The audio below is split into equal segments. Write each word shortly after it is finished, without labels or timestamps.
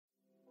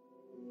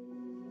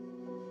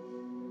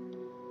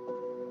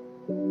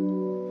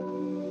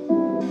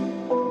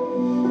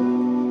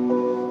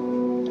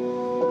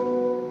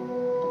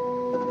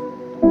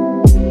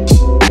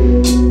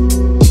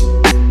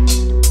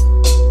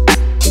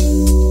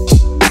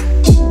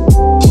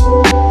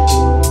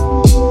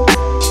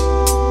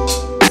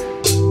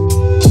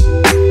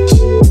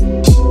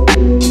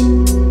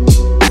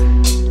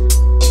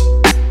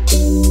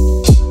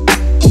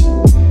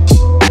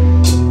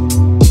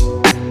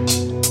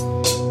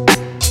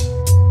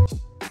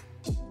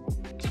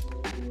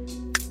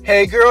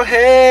Hey girl,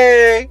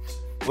 hey!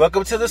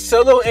 Welcome to the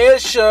Solo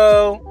Ant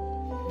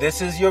Show. This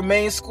is your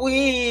main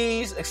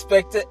squeeze,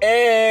 Expected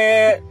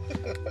Ant.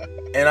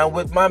 And I'm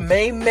with my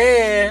main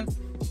man,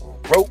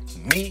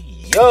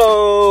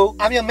 Romeo.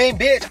 I'm your main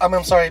bitch.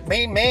 I'm sorry,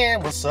 main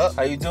man. What's up?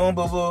 How you doing,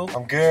 boo-boo?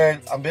 I'm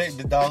good. I'm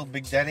big dog,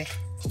 Big Daddy.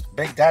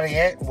 Big Daddy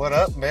Ant. What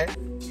up, man?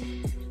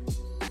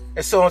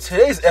 And so on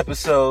today's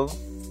episode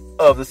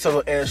of the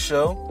Solo Ant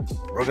Show,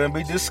 we're going to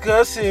be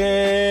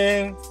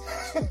discussing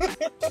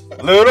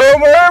Little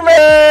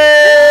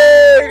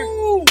Mermaid.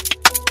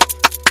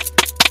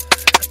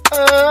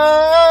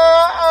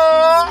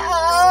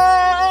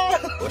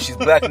 Well, she's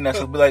black and that,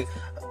 so it'll be like,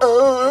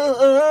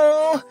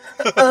 oh,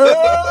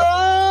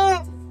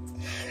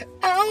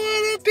 I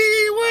wanna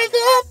be where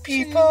the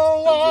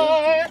people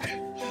are.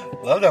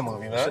 Love that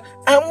movie, man.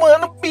 I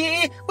wanna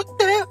be with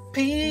the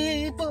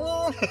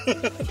people.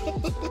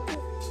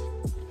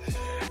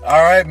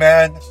 All right,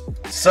 man.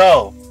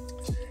 So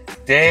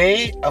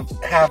they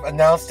have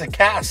announced the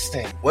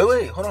casting.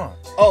 Wait, hold on.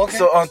 Oh, okay.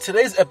 So on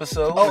today's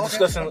episode, we're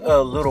discussing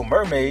Little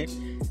Mermaid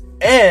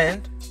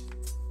and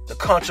the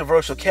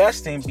controversial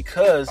casting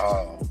because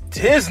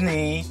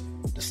Disney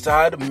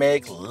decided to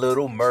make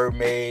Little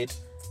Mermaid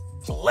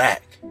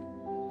black.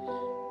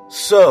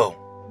 So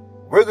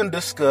we're going to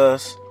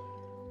discuss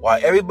why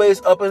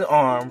everybody's up in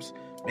arms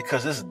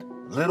because this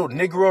little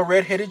Negro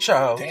redheaded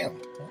child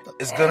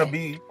is going to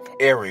be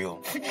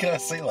Ariel. You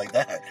can't say it like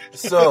that.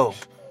 So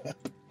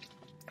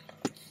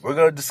we're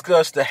going to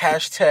discuss the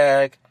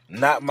hashtag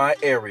Not My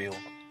Ariel.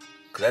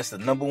 Because that's the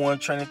number one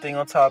trending thing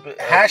on topic.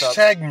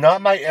 Hashtag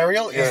Not My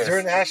Ariel? Yes. Is there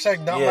an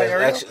hashtag Not My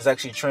Ariel? It's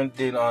actually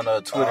trending on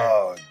Twitter.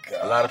 Oh,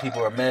 God. A lot of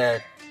people are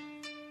mad.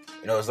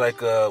 You know, it's like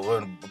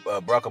when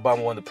Barack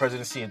Obama won the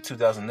presidency in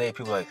 2008.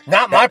 People were like,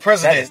 my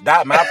president. That is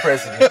not my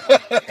president.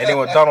 And then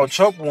when Donald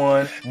Trump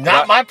won,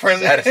 not my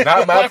president. That is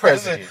not my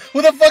president.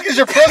 Who the fuck is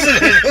your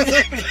president?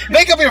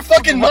 Make up your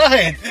fucking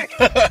mind.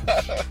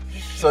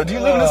 So do you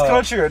live in this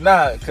country or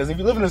not? Because if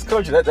you live in this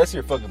country, that's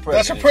your fucking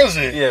president. That's your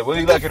president. Yeah,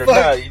 whether you like it or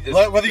not.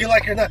 Whether you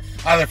like it or not.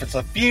 Either if it's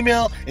a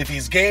female, if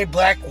he's gay,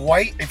 black,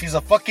 white, if he's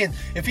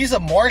a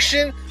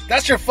Martian,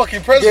 that's your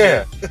fucking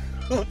president. Yeah.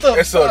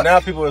 And so now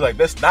people are like,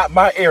 that's not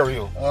my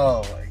Ariel.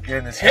 Oh my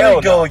goodness. Here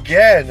we go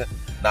again.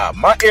 Nah,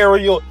 my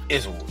Ariel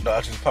is... No,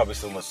 actually, probably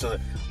so much silly.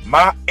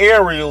 My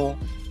Ariel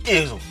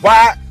is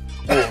white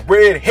with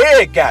red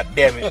hair,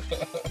 goddammit.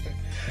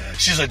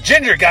 She's a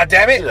ginger,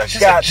 goddammit.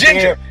 She's a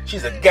ginger.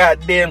 She's a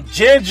goddamn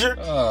ginger.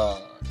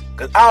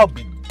 Because I'll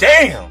be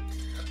damned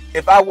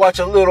if I watch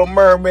a Little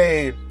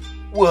Mermaid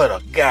with a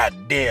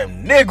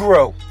goddamn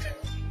Negro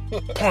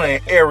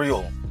playing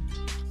Ariel.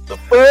 The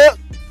fuck?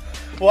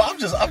 Well, I'm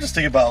just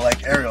thinking about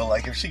like Ariel.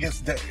 Like if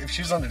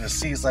she's under the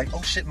sea, it's like,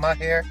 oh shit, my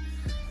hair.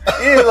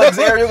 Yeah, like is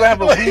Ariel gonna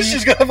have a weave?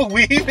 She's gonna have a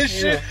weave and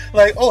shit. Yeah.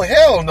 Like, oh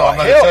hell no, I'm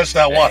not gonna touch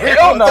that water.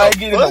 Hell no, I ain't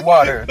getting in the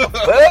water. The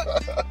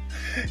fuck?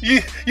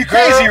 You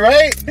crazy,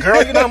 right?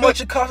 Girl, you know how much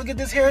it costs to get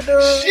this hair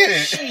done?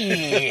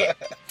 Shit.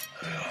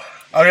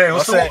 Okay,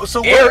 well,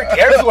 so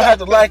Eric's gonna have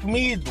to like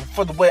me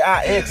for the way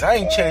I act. I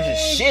ain't changing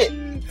shit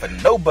for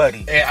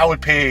nobody. And I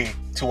would pay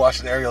to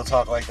watch an Ariel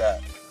talk like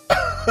that.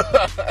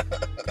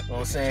 You know what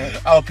I'm saying?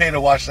 I would pay to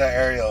watch that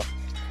Ariel.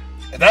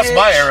 And that's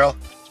my Ariel.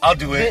 I'll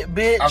do it.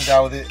 Bitch, I'm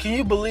down with it. Can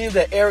you believe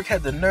that Eric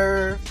had the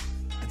nerve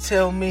to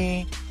tell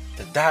me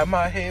to dye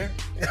my hair?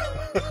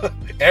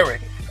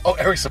 Eric? Oh,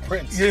 Eric's a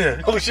prince.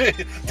 Yeah. Oh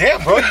shit.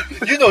 Damn, bro.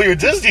 You know you're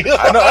Disney.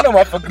 I know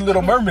my fucking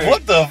Little Mermaid.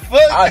 What the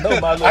fuck? I know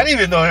my little... I didn't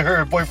even know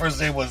her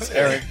boyfriend's name was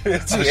Eric.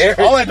 Eric.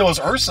 All I know is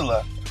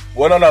Ursula.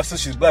 Well, no,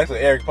 since she's black, so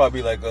Eric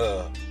probably like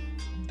a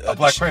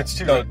black prince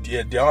too. No,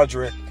 yeah,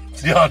 DeAndre.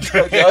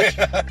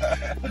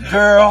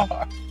 Girl.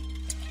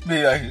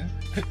 Be like,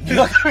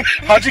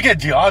 how'd you get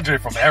DeAndre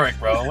from Eric,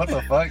 bro? What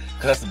the fuck?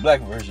 Because that's the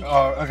black version.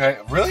 Oh, okay.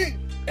 Really?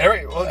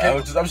 Eric? Okay.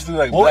 I'm just doing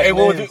like black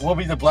names. What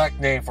would be the black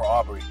name for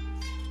Aubrey?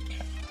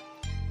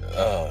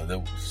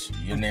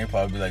 Your name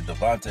probably be like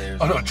Devontae or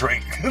something. Oh no,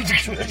 Drake.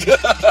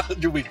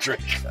 You mean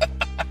Drake?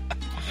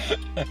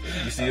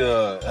 You see,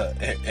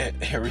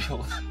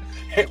 Ariel.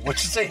 What'd you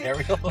say,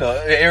 Ariel? No,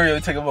 Ariel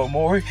take up on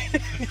Maury.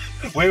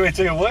 Wait,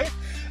 take it what?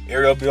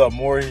 Ariel be on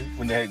Maury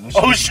when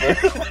shit.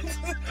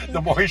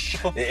 The Maury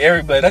show. And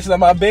Eric, but that's not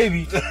my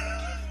baby.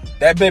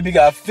 That baby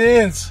got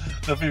fins.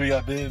 The baby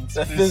got fins.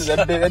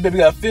 That baby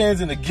got fins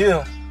in the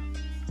gill.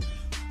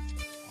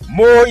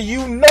 More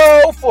you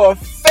know for a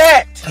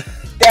fact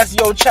that's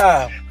your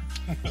child.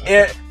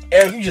 Eric,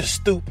 you just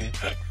stupid.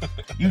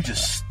 You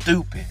just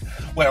stupid.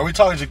 Wait, are we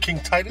talking to King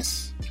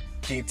Titus?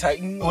 King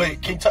Titan?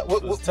 Wait, King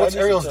Titus. What's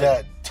Ariel's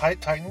dad?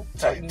 Titan?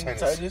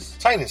 Titus?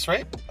 Titus,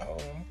 right?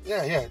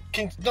 Yeah.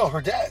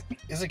 Her dad.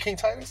 Is it King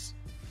Titus?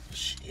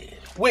 Shit.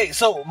 Wait,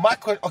 so my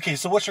question. Okay,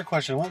 so what's your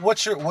question?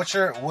 What's your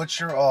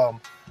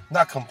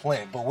not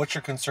complaint, but what's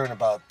your concern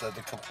about the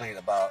complaint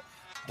about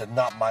the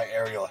Not My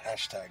Ariel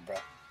hashtag, bro?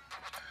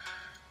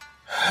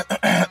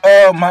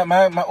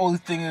 My only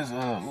thing is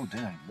oh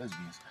damn,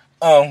 lesbians.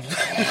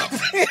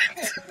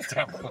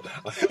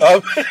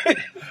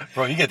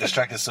 Bro, you get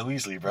distracted so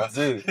easily, bro.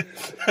 Dude.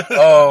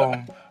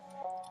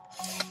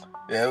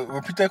 Yeah,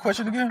 repeat that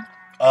question again.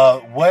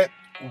 What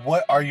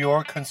are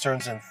your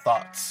concerns and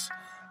thoughts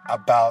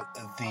about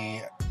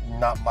the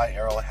Not My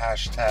Ariel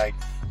hashtag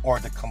or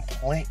the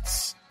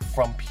complaints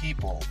from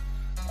people?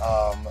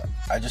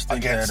 I just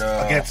think against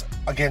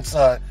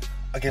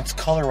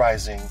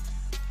colorizing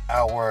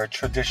our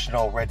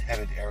traditional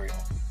red-headed Ariel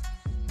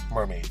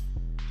mermaid.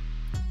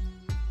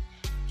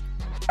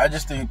 I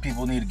just think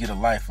people need to get a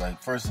life.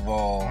 Like, first of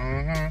all,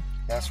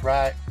 that's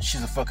right.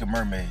 She's a fucking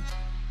mermaid.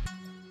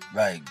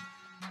 Like,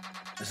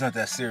 it's not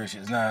that serious.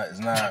 It's not.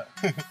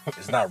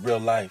 It's not real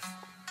life.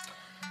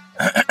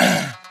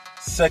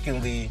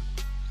 Secondly,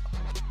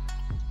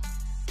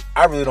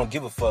 I really don't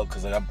give a fuck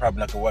because I'm probably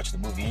not gonna watch the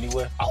movie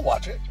anyway. I'll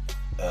watch it.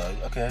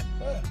 Okay.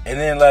 Yeah. And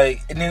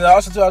then I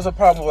also have a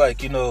problem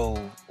with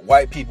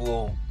white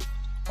people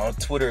on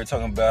Twitter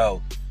talking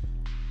about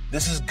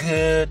this is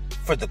good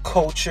for the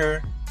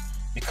culture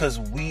because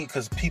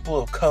people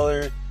of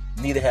color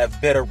need to have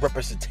better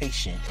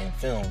representation in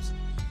films.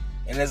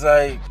 And it's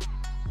like,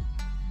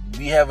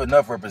 we have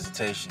enough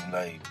representation.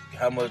 Like,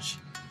 how much,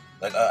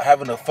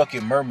 having a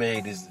fucking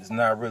mermaid is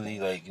not really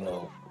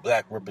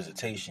black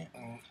representation.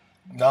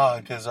 No,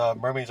 because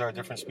mermaids are a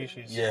different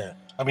species. Yeah.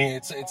 I mean,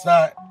 it's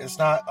not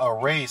a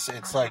race.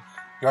 It's like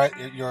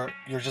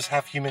you're just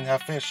half human,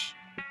 half fish,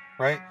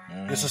 right?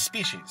 Mm-hmm. It's a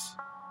species,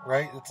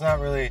 right? It's not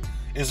really.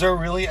 Is there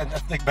really an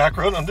ethnic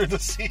background under the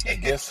sea? I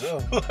guess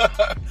so.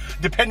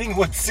 Depending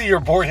what sea you're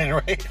born in,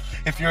 right?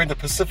 If you're in the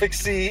Pacific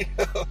Sea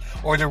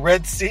or the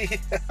Red Sea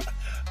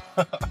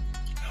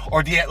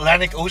or the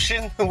Atlantic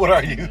Ocean, what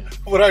are you?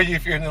 What are you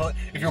if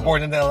you're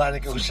born in the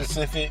Atlantic Ocean?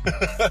 Pacific.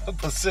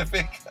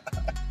 Pacific.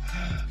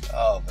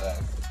 Oh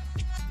man.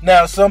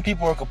 Now, some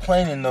people are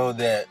complaining though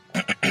that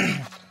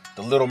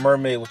the Little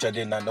Mermaid, which I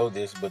did not know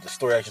this, but the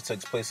story actually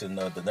takes place in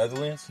the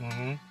Netherlands,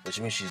 which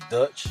means she's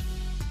Dutch.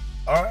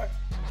 All right.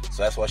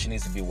 So that's why she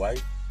needs to be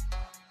white.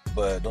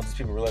 But don't these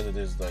people realize that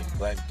there's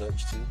black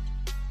Dutch too?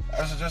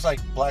 There's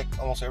black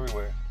almost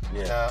everywhere.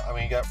 Yeah. I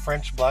mean, you got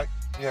French black,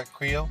 you got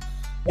Creole.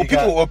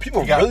 What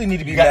people really need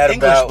to be mad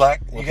about.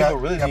 Black. What people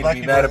really need to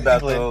be mad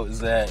about though is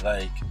that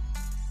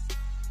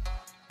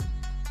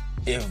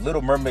if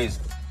Little Mermaid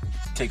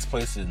takes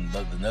place in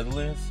the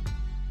Netherlands,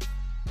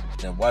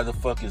 then why the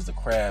fuck is the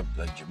crab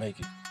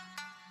Jamaican?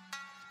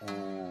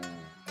 Ooh,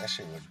 that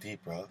shit went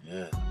deep, bro.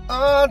 Yeah.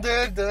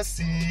 Under the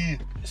sea.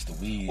 It's the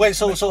weed. Wait,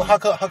 so how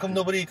come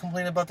nobody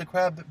complained about the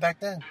crab back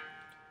then?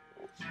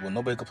 Well,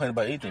 nobody complained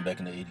about anything back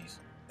in the 80s.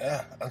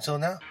 Yeah, until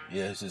now.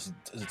 Yeah, it's a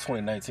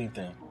 2019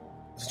 thing.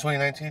 It's a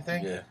 2019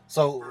 thing. Yeah.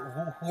 So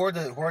who are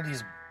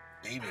these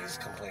babies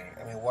complaining?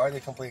 I mean, why are they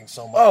complaining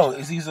so much? Oh,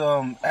 is these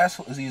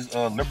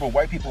liberal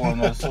white people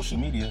on social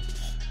media?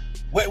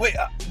 Wait.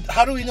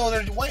 How do we know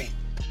they're white?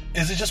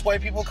 Is it just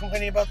white people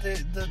complaining about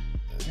the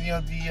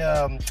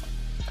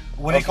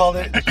what do you call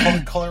it?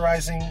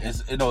 Colorizing?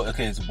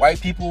 It's white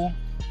people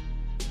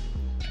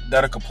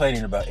that are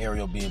complaining about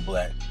Ariel being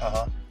black.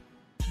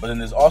 But then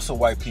there's also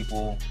white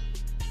people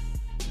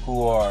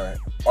who are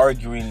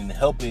arguing and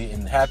helping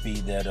and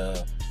happy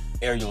that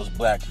Ariel is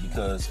black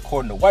because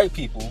according to white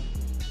people,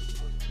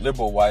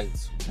 liberal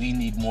whites, we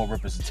need more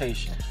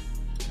representation.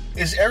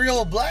 Is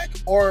Ariel black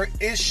or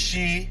is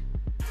she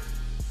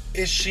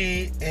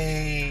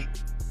a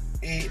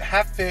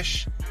half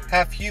fish,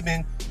 half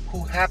human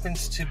who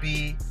happens to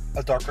be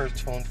a darker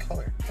toned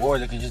color? Or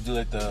they could just do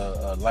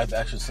the live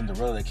action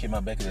Cinderella that came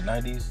out back in the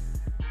 90s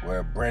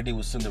where Brandy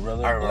was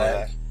Cinderella,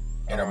 black,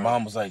 and her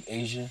mom was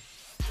Asian.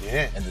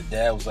 Yeah. And the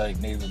dad was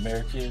Native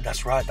American.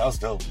 That's right, that was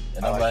dope.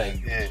 And I'm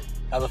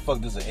how the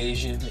fuck does an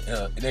Asian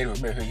Native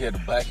American get a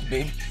black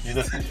baby? You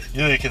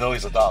know you can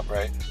always adopt,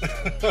 right?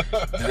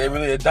 Did they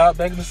really adopt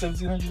back in the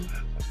 1700s?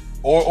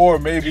 Or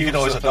maybe you can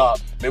always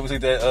adopt. Maybe it was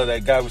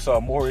that guy we saw,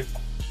 Maury.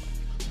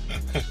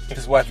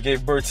 His wife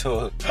gave birth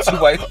to two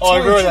white twins. I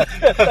remember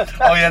that.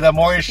 Oh yeah, that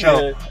Maury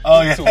show. Yeah.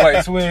 Oh yeah, two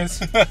white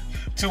twins.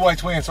 Two white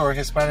twins, or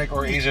Hispanic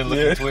or Asian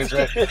looking twins,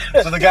 right?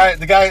 So the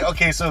guy.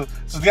 Okay, so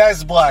the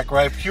guy's black,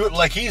 right? Pure,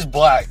 he's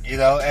black,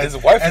 and his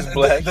wife is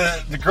black.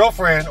 The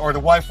girlfriend or the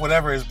wife,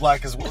 whatever, is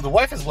black. The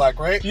wife is black,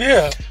 right?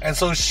 Yeah. And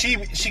so she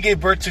gave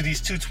birth to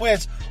these two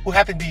twins who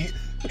happen to be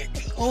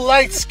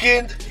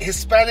light-skinned,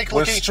 Hispanic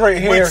looking, with straight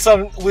hair,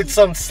 with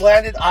some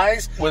slanted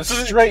eyes, with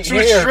straight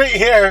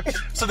hair.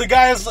 So the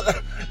guy's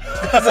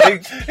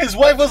his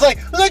wife was like,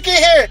 "Look at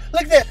here,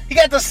 look at that. He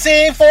got the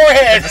same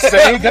forehead,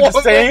 got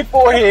the same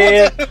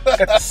forehead,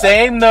 got the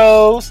same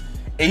nose."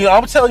 And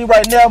I'm telling you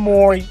right now,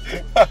 Maury,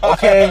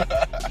 okay,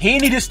 he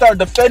need to start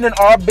defending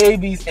our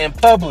babies in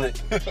public.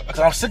 Because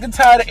I'm sick and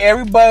tired of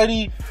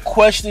everybody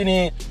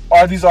questioning,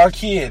 are these our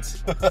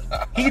kids?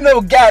 He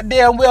know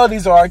goddamn well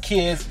these are our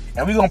kids.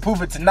 And we're going to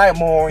prove it tonight,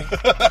 Maury.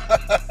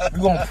 We're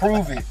going to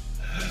prove it.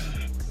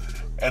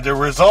 And the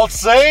results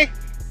say...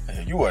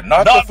 You are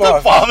not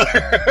the father.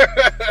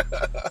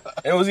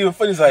 And it was even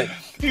funny.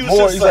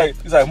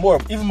 He's like, Maury,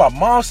 even my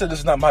mom said this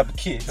is not my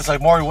kid. It's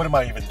like, Maury, what am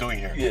I even doing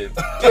here? Yeah.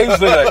 He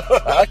was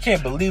I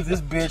can't believe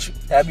this bitch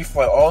had me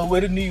fly all the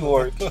way to New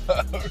York to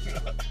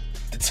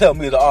tell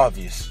me the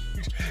obvious.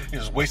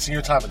 You're just wasting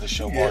your time at this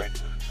show, Maury.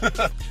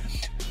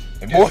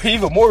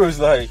 Even more was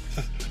like,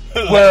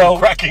 well,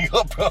 cracking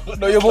up, bro.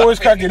 No, your boy was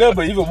cracking up,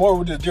 but even more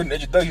with during the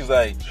introduction,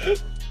 like,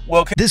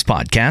 well. This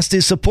podcast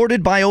is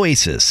supported by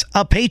Oasis,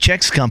 a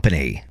Paychex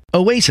company.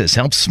 Oasis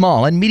helps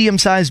small and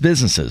medium-sized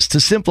businesses to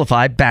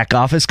simplify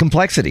back-office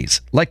complexities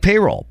like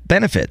payroll,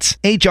 benefits,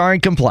 HR,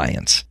 and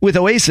compliance. With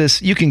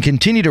Oasis, you can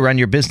continue to run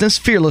your business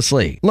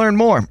fearlessly. Learn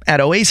more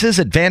at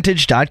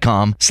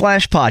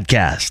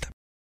oasisadvantage.com/podcast.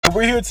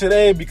 We're here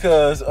today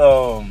because,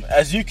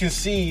 as you can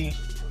see,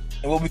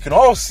 and what we can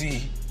all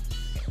see,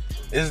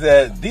 is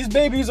that these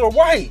babies are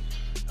white.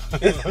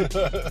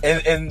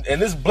 and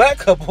this black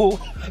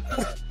couple.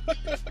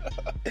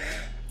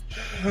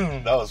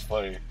 That was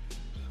funny.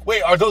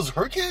 Wait, are those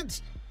her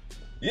kids?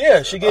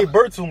 Yeah, she gave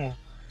birth to them.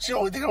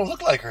 They don't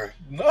look like her.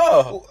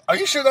 No. Are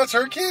you sure that's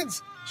her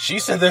kids? She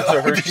said that's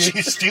her Did kids.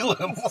 she steal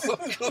them?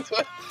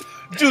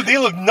 Dude, they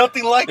look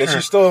nothing like her. And she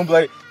stole them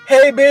like,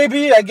 hey,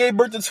 baby, I gave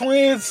birth to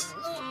twins.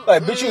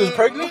 Like, bitch, you was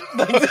pregnant?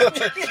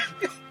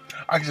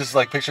 I can just,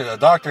 picture the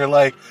doctor,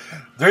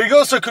 there you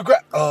go, sir,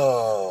 congrats.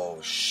 Oh,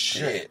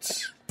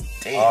 shit.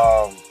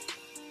 Damn.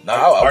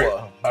 Are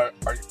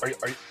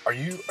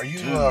you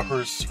her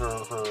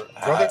brother?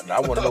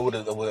 I want to know what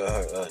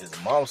his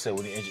mom said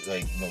when he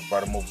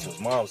brought him over to his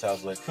mom's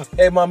house. Like,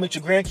 hey, mom, meet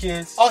your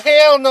grandkids. Oh,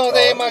 hell no,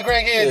 they ain't my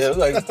grandkids. Yeah,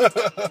 like,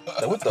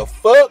 what the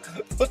fuck?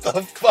 What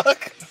the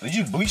fuck? Did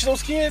you bleach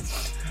those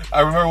kids?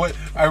 I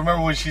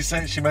remember when she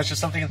mentioned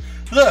something.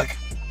 Look,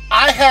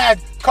 I had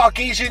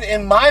Caucasian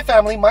in my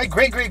family. My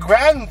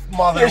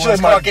great-great-grandmother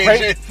was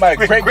Caucasian. My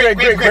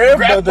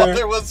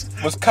great-great-great-grandmother was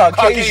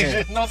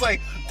Caucasian. And I was like,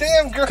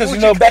 damn, girl. Because,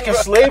 back in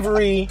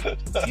slavery,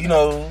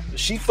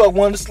 she fucked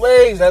one of the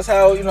slaves. That's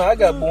how, I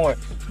got born.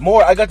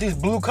 I got these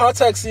blue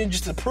contacts in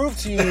just to prove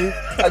to you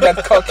I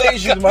got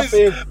Caucasian in my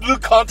favorite. Blue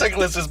contact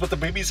lenses, but the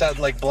babies had,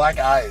 black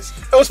eyes.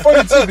 It was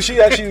funny, too, because she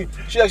actually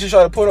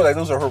tried to point out,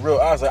 those are her real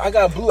eyes. Like, I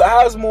got blue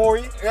eyes,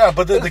 Maury. Yeah,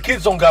 but the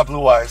kids don't got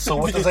blue eyes, so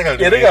what does that got to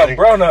do? Yeah, they got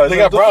brown eyes. They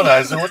got brown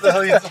eyes, so what the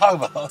hell are you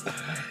talking about?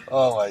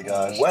 Oh, my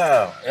gosh.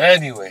 Wow.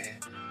 Anyway.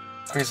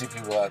 Crazy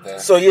people out there.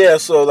 So, yeah,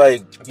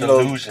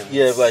 delusions.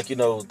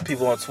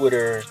 People on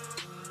Twitter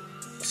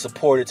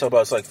support it, talk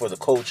about it's, for the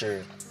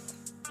culture.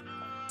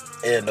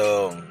 And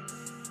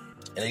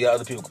you got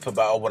other people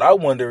about. What I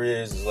wonder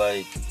is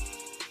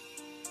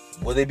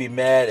will they be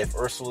mad if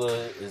Ursula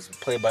is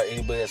played by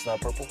anybody that's not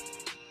purple?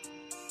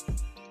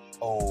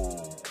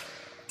 Oh,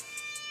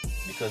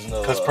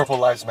 because purple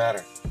lives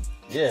matter.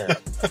 Yeah.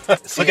 Look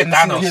at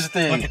Thanos. Here's the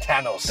thing. Look at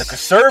Thanos. The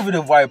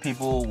conservative white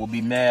people will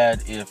be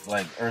mad if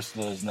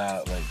Ursula is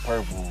not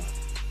purple,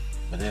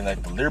 but then the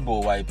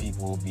liberal white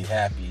people will be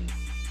happy.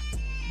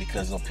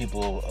 Because of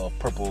people of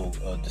purple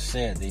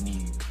descent, they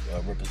need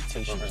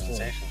representation.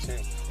 Representation too.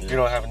 Yeah. You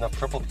don't have enough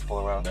purple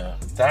people around. No.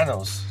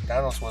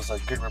 Thanos was a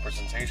good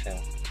representation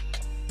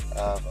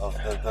of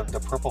the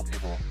purple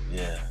people.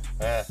 Yeah.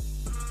 Yeah.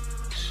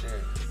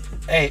 Shit.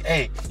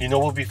 Hey, you know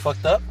what would be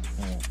fucked up?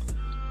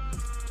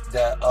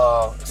 That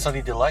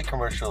Sunny Delight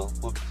commercial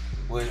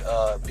would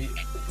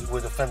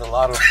offend a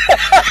lot of.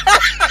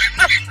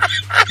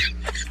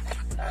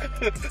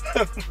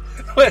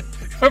 What?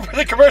 Remember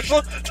the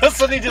commercial? The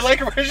Sunny Delight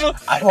commercial?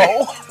 I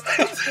know.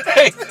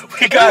 Hey,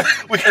 we got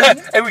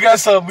a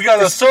soda.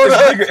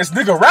 It's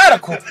nigga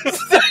radical.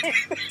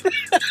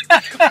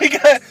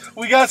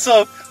 we got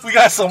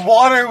some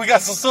water. We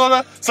got some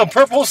soda. Some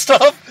purple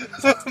stuff.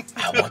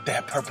 I want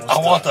that purple. I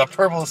want the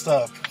purple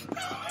stuff.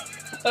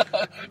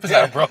 Is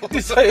that bro?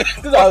 This I was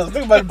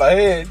thinking about it in my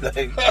head.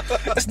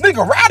 It's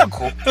nigga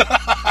radical.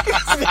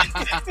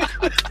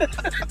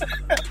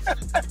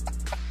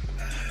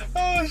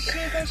 Oh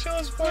shit, that show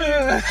is funny.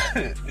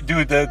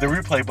 Dude, the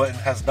replay button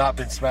has not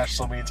been smashed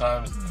so many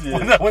times.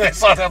 Yeah. When I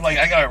saw that, I'm like,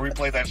 I gotta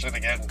replay that shit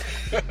again.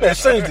 Man,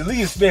 Sunny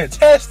DeLee is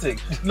fantastic.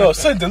 No,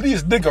 Sunny DeLee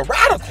is nigga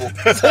radical.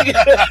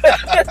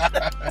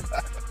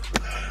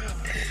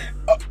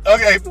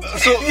 Okay,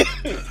 so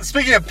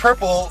speaking of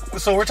purple,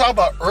 so we're talking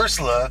about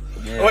Ursula.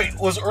 Yeah. Wait,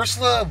 was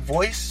Ursula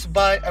voiced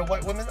by a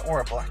white woman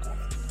or a black woman?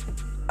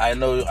 I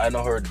know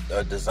her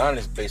design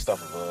is based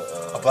off of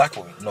a black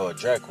woman. No, a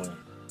drag queen.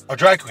 A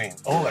drag queen.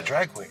 Oh, a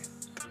drag queen.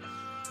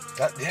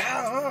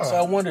 Yeah. So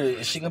I wonder,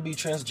 is she gonna be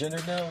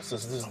transgender now?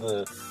 Since this is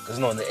because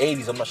in the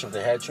 '80s, I'm not sure if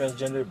they had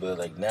transgender,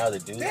 but now they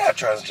do. They had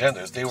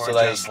transgenders. They were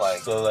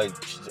Ursula's gonna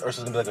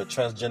be like a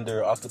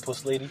transgender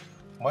octopus lady.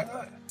 Why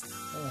not?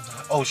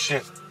 Oh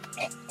shit.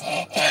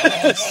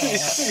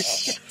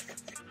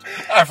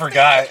 I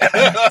forgot.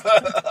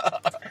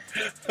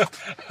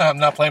 I'm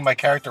not playing my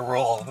character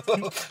role.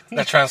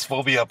 The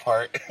transphobia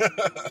part.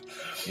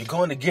 You're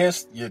going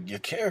against your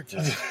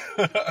character.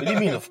 What do you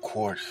mean, of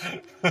course?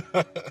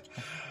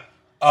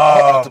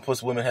 All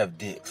octopus women have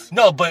dicks.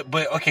 No, but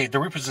okay, the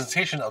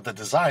representation of the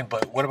design.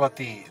 But what about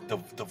the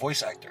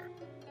voice actor?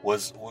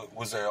 Was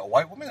there a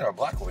white woman or a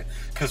black woman?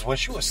 Because when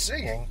she was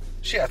singing,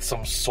 she had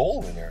some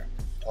soul in her.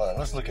 Hold on,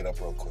 let's look it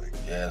up real quick.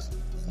 Yes,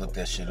 look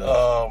that shit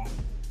up.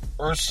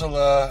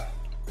 Ursula,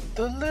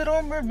 the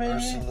Little Mermaid.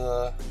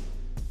 Ursula.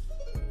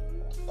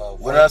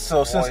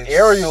 Since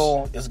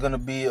Ariel is gonna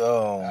be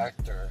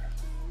actor.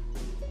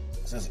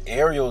 Says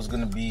Ariel's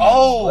gonna be.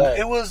 Black.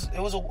 it was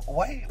a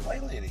white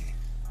lady.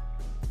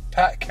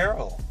 Pat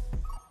Carroll.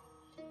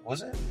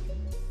 Was it?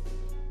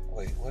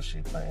 Wait, was she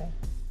playing?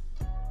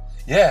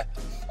 Yeah.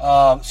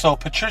 So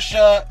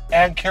Patricia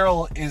Ann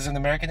Carroll is an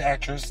American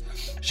actress.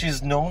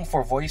 She's known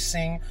for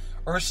voicing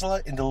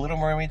Ursula in The Little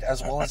Mermaid,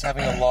 as well as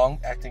having a long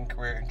acting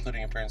career,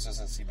 including appearances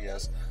in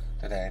CBS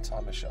The Danny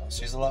Thomas Show.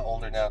 She's a lot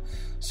older now.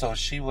 So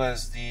she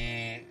was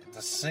the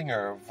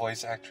singer,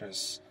 voice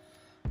actress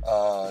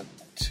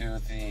to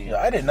the...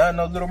 Yeah, I did not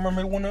know Little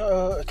Mermaid won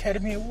an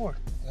Academy Award.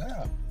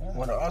 Yeah.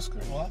 Won an Oscar.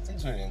 A lot of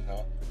things we didn't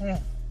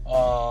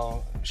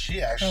know.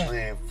 She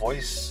actually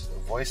voice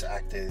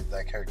acted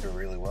that character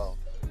really well.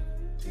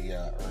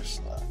 The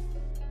Ursula.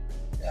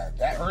 Yeah,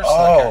 that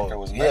Ursula character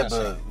was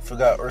menacing. Yeah, but you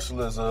forgot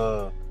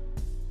Ursula's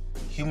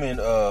human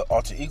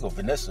alter ego,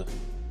 Vanessa.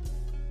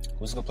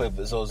 Who's gonna play?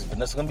 So is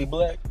Vanessa gonna be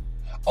black?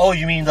 Oh,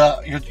 you mean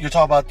you're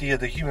talking about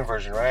the human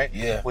version, right?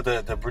 Yeah. With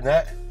the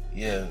brunette?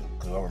 Yeah,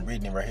 because I'm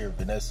reading it right here,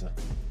 Vanessa.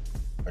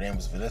 Her name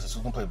is Vanessa. So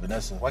who's gonna play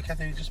Vanessa? Why can't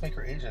they just make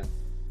her Asian?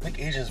 Make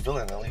Asians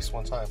villain at least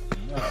one time.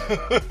 No.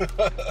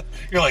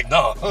 You're like,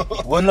 no.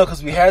 Well, no,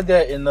 because we had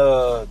that in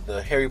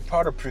the Harry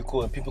Potter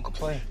prequel, and people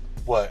complained.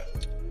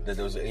 What? That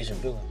there was an Asian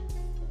villain.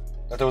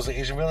 That there was an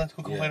Asian villain?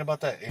 Who complained about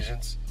that?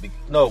 Asians?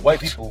 No, white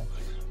people.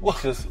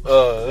 Because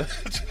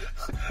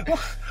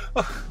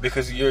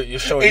because you're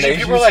showing Asian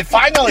people are like,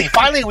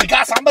 finally, we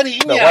got somebody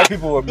in here. White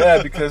people were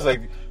mad because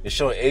like you're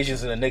showing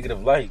Asians in a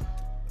negative light.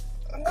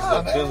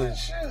 No, man,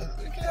 shit.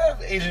 You can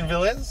have Asian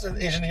villains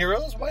and Asian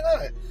heroes. Why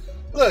not?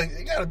 Look,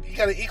 you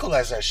gotta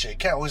equalize that shit. You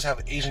can't always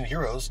have Asian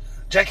heroes.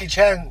 Jackie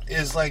Chan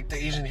is like the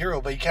Asian hero,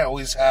 but you can't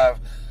always have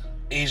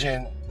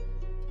Asian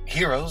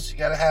heroes. You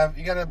gotta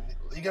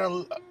what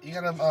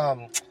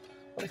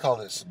do you call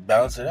this?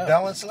 Balance it out.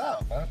 Balance it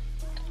out, man.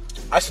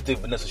 I should think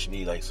Vanessa should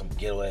be like some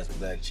ghetto ass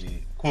black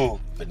chick. Who?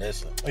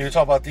 Vanessa. Oh, you're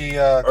talking about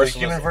the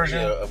human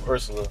version of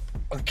Ursula.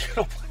 A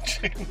ghetto black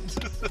chick.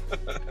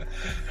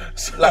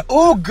 Like,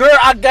 ooh girl,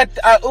 I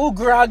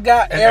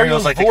got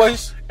Ariel's like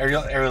voice.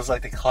 Ariel's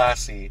like the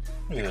classy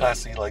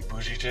like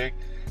bougie chick.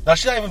 Now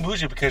she's not even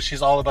bougie because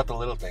she's all about the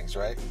little things,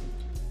 right?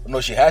 No,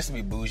 she has to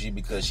be bougie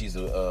because she's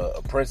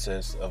a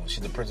princess.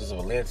 She's the princess of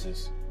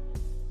Atlantis,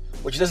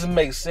 which doesn't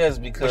make sense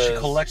because she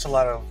collects a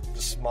lot of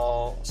the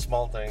small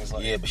things.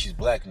 Like, yeah, but she's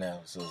black now,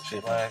 so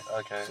she's black.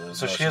 Okay,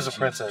 so she is a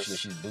princess.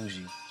 She's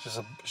bougie.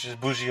 She's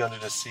bougie under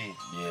the sea.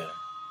 Yeah.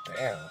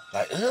 Damn.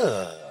 Like,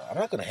 I'm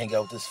not gonna hang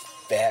out with this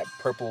fat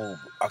purple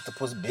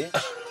octopus bitch.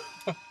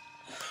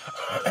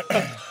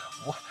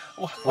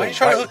 Why are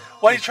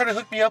you trying to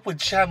hook me up with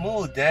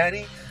Shamu,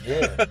 Daddy?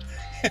 Yeah.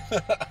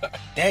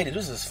 Daddy,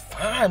 this is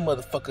fine,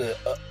 motherfucker.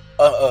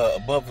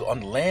 Above on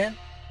the land.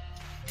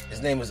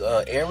 His name is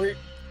Eric.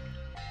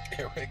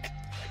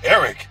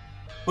 Eric?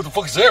 What the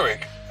fuck is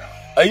Eric?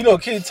 You know,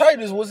 King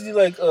Titus, wasn't he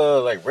like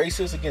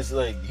racist against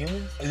like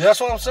humans?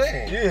 That's what I'm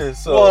saying. Yeah.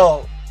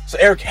 So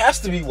Eric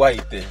has to be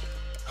white then.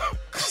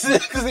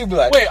 Because he'd be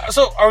like, wait.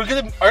 So are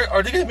they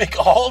gonna make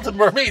all the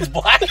mermaids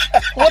black?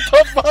 What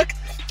the fuck?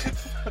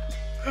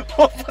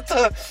 What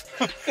the?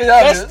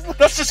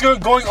 That's just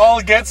going all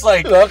against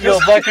like black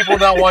people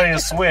not wanting to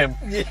swim.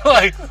 Yeah.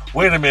 Like,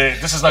 wait a minute,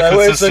 this is not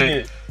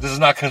consistent. This is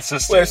not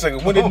consistent. Wait a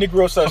second. When did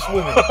Negroes start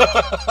swimming?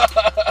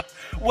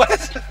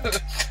 What?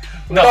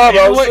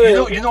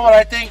 No, you know what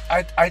I think?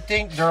 I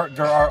think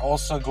there are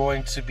also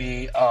going to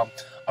be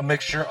a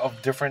mixture of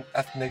different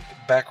ethnic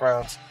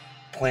backgrounds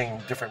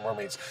playing different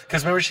mermaids.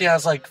 Because remember, she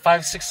has like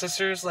 5-6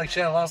 sisters. Like, she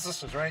had a lot of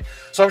sisters, right?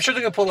 So I'm sure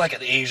they're gonna put like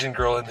an Asian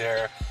girl in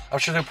there. I'm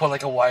sure they're gonna put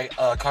like a white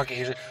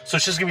Caucasian. So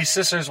it's just gonna be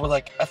sisters with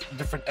like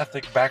different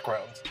ethnic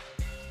backgrounds.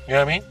 You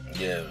know what I mean?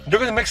 Yeah. They're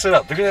gonna mix it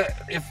up. They're gonna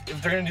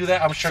if they're gonna do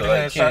that, I'm sure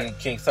they're gonna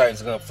King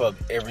Titan's gonna fuck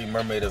every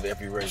mermaid of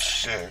every race.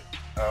 Shit.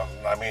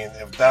 I mean,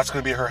 if that's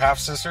gonna be her half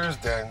sisters,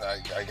 then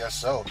I guess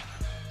so.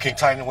 King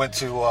Titan went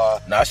to. No,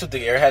 I still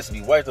think Eric has to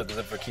be white though, because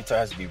if King Titan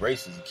has to be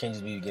racist, it can't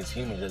just be against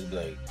humans. It'd be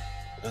like,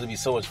 it'd be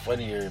so much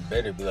funnier and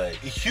better. Be like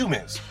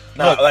humans.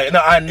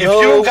 I know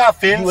if you got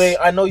fins,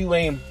 I know you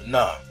ain't.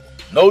 Nah,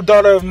 no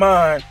daughter of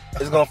mine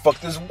is gonna fuck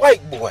this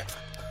white boy.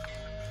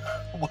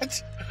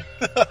 What?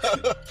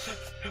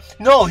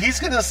 No, he's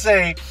gonna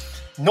say,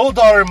 no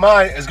daughter of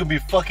mine is gonna be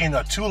fucking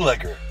a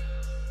two-legger.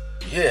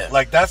 Yeah,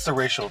 like that's the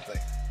racial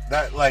thing.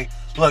 That like,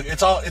 look,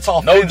 it's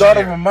all. No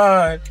daughter of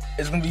mine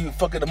is gonna be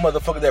fucking the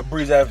motherfucker that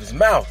breathes out of his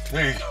mouth.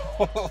 There you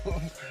go.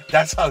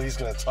 That's how he's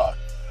gonna talk.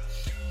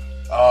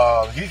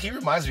 He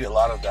reminds me a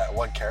lot of that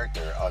one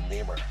character,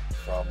 Namor,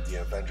 from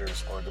the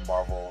Avengers or the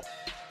Marvel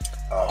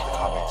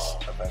comics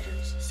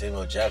Avengers.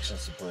 Samuel Jackson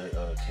to play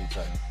King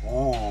Titan.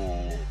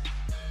 Ooh,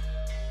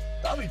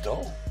 that'd be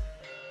dope.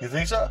 You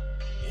think so?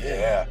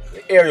 Yeah.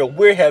 Ariel,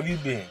 where have you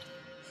been?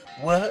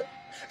 What?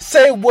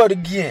 Say what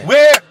again?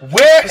 Where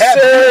have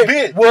you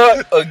been?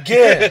 What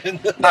again?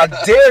 I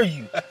dare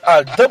you.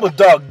 I double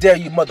dog dare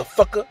you,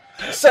 motherfucker.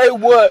 Say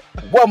what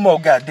one more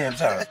goddamn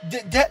time.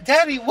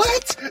 Daddy,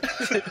 what?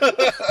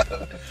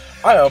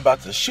 I am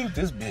about to shoot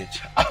this bitch.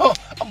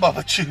 I'm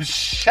about to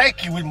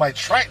shank you with my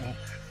Triton.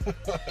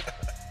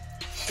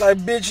 Like,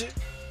 bitch,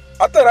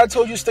 I thought I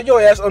told you to stay your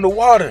ass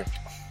underwater.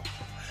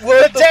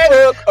 But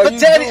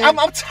Daddy, I'm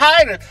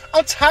tired.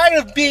 I'm tired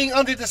of being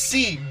under the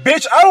sea.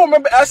 Bitch, I don't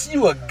remember asking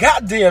you a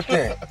goddamn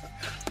thing.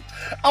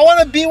 I want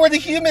to be where the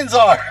humans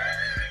are.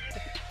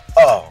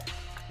 Oh,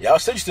 y'all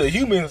said you still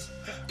humans.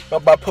 I'm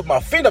about to put my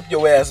feet up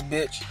your ass,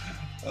 bitch.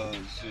 Oh,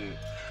 shit.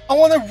 I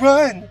want to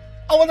run.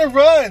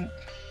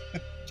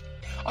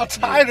 I'm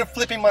tired of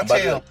flipping my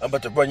tail. I'm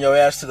about to run your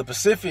ass to the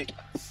Pacific.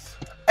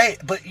 Hey,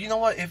 but you know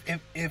what?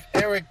 If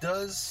Eric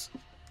does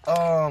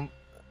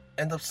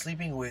end up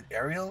sleeping with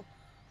Ariel,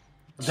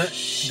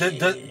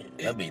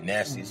 that'd be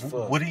nasty as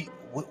fuck. Would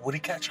he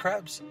catch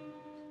crabs?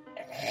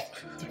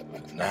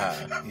 Nah.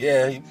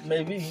 Yeah,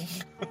 maybe.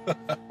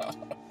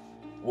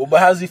 Well, but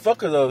how's he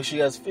fuck her though? She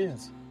has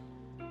fins.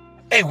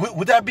 Hey,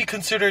 would that be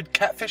considered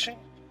catfishing?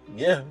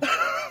 Yeah.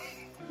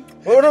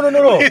 Oh, no.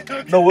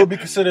 No, would be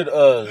considered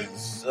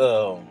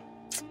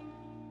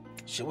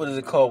shit. What is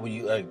it called when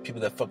you like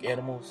people that fuck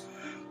animals?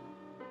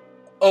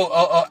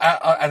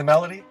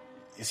 Animality?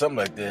 Something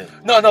like that.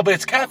 No, but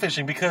it's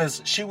catfishing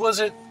because she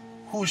wasn't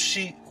who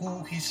she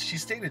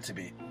stated to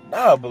be.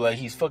 Nah, but like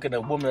he's fucking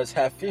a woman that's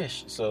half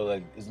fish. So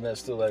like, isn't that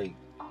still like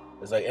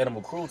it's like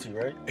animal cruelty,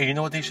 right? And you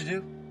know what they should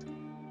do?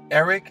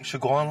 Eric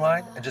should go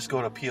online and just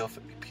go to POF.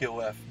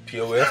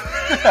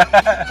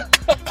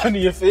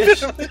 Plenty of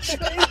fish.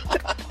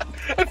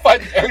 And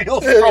find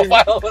Ariel's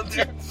profile on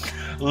there.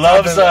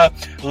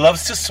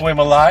 Loves to swim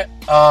a lot.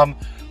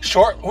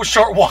 Short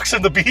walks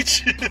on the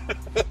beach.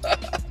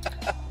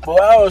 But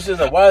I was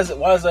just like, why is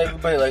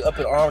everybody like up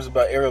in arms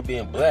about Ariel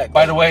being black?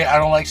 By the way, I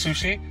don't like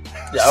sushi.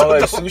 Yeah, I don't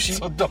like sushi.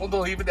 So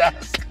don't even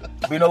ask.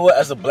 But you know what?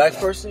 As a black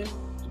person,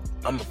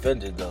 I'm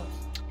offended though.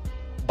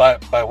 By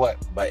what?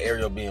 By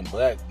Ariel being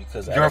black,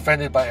 because you're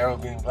offended by Ariel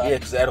being black. Yeah,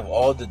 because out of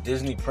all the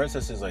Disney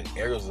princesses, like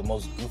Ariel's the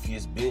most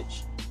goofiest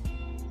bitch.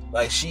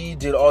 Like she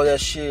did all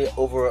that shit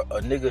over a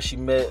nigga she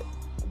met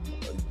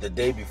the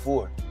day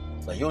before.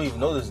 Like you don't even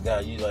know this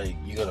guy.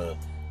 You're gonna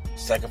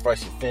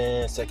sacrifice your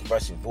fans,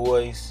 sacrifice your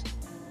voice,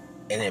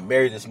 and then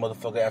marry this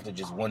motherfucker after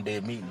just one day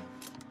of meeting.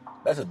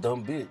 That's a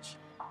dumb bitch.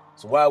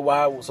 So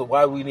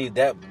why we need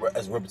that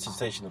as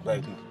representation of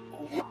black people?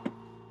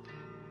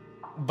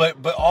 But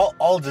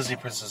all Disney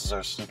princesses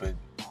are stupid.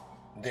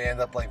 They end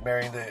up like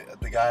marrying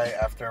the guy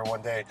after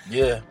one day.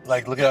 Yeah.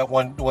 Like look at that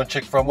one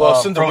chick from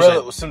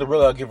Cinderella.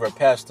 Cinderella, I'll give her a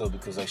pass though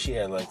because like she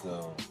had like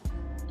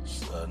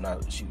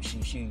she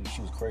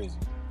was crazy.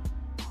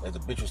 Like the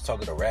bitch was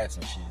talking to rats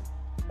and shit.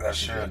 That's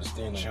true.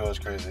 She was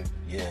crazy.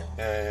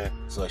 Yeah.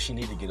 So like, she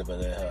needed to get up at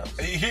that house.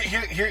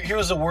 Here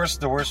was the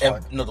worst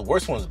one. No, the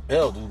worst one was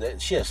Belle,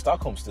 dude. She had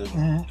Stockholm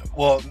syndrome.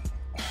 Well.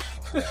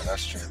 Yeah,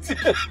 that's true.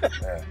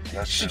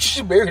 That's true.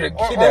 She married a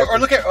kid. Or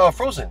look at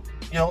Frozen.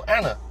 You know,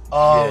 Anna.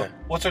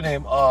 What's her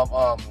name?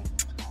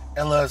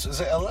 Ella's.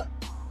 Is it Ella?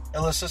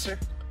 Ella's sister.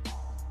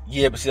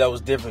 Yeah, but see, that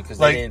was different because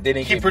like, they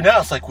didn't. He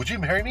pronounced like, "Would you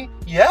marry me?"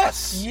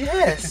 Yes.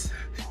 Yes.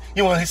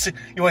 You want to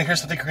hear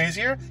something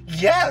crazier?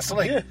 Yes. I'm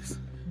like, yes.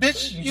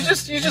 Bitch, you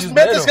just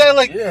met this guy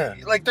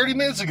like 30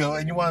 minutes ago,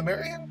 and you want to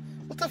marry him?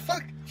 What the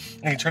fuck?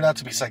 And he turned out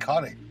to be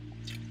psychotic.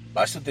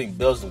 But I still think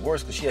Belle's the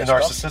worst because she had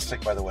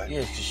narcissistic, by the way.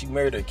 Yeah, because she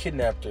married her,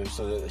 kidnapped her,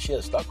 so that she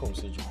had Stockholm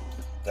syndrome.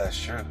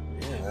 That's true.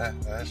 Yeah,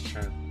 that's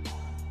true.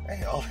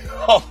 Hey,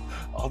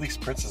 all these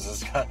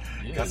princesses got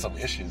some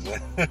issues. Yeah,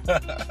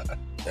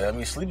 I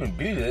mean, Sleeping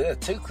Beauty,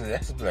 technically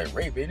that's like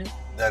rape, ain't it?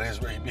 That is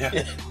rape.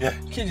 Yeah.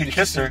 He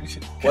kissed her.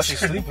 While she's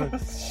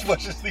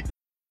sleeping.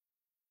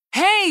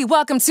 Hey,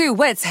 welcome to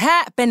What's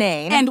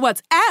Happening. And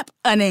what's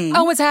happening?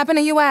 Oh, what's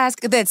happening, you ask?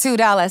 The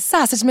 $2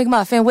 sausage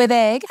McMuffin with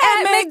egg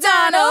at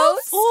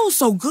McDonald's. Ooh,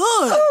 so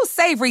good. Ooh,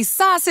 savory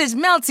sausage,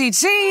 melty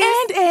cheese.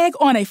 And egg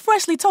on a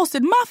freshly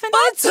toasted muffin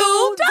for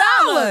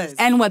 $2.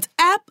 And what's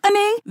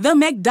happening? The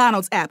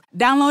McDonald's app.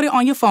 Download it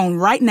on your phone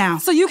right now.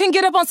 So you can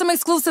get up on some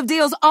exclusive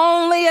deals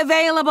only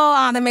available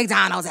on the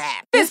McDonald's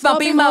app. Fist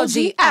bump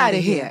emoji out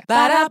of here.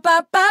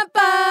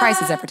 Ba-da-ba-ba-ba.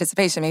 Prices and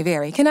participation may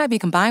vary. Cannot be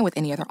combined with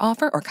any other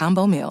offer or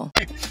combo meal.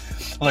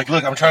 Like,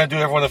 look, I'm trying to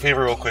do everyone a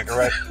favor real quick, all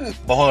right?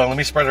 But hold on, let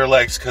me spread her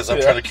legs because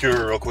I'm trying to cure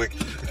her real quick.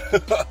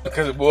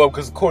 Because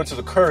according to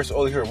the curse,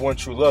 only her one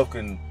true love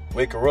can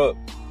wake her up.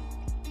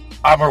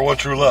 I'm her one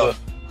true love.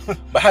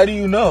 But how do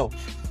you know?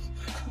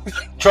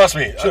 Trust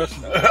me.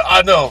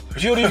 I know.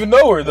 But you don't even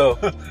know her, though.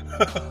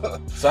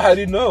 So how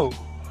do you know?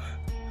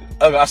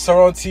 I saw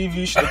her on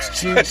TV. She looks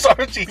cute. I saw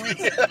her on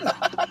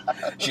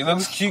TV. She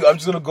looks cute. I'm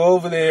just going to go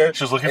over there.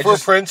 She was looking for a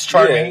Prince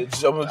Charming.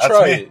 Yeah, I'm going to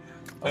try it.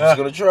 I'm just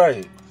going to try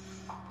it.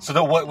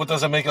 So what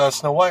does it make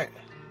Snow White?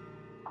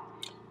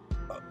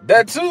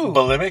 That too.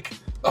 Bulimic?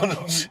 Oh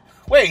no!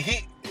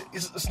 Wait,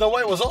 Snow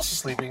White was also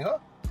sleeping, huh?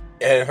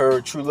 And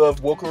her true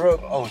love woke her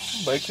up. Oh,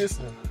 by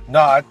kissing. No,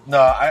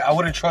 I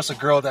wouldn't trust a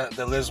girl that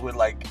lives with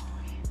like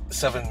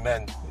 7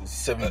 men,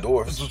 7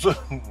 dwarfs,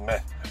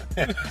 men,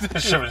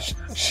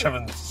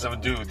 seven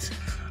dudes.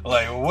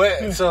 Like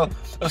what? So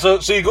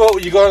you go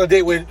on a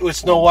date with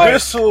Snow White.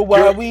 Whistle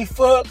while we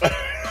fuck.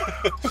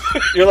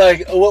 You're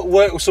like,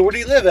 what? So where do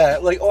you live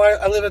at? Like,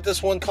 I live at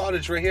this one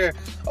cottage right here.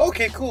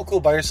 Okay, cool.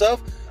 By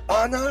yourself?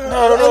 Oh, no.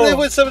 I live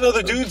with 7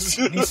 other dudes.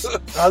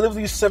 I live with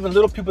these 7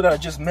 little people that I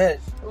just met.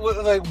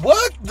 Like,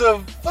 what the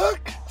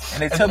fuck?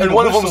 And they tell me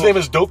one of them's name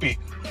is Dopey.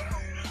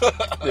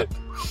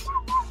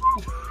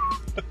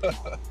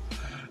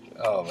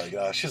 Oh my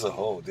gosh, she's a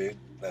hoe, dude.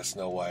 That's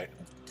Snow White.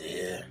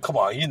 Yeah. Come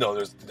on, you know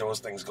there was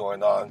things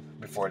going on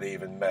before they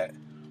even met.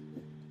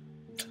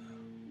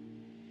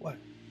 What?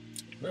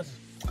 Nothing.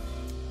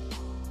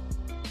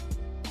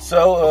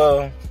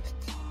 So,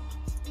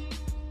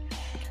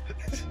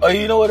 oh,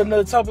 you know what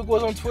another topic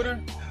was on Twitter?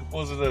 What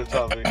was another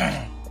topic?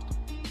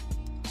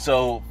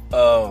 So,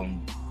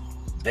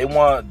 they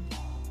brought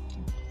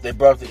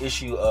up the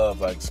issue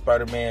of like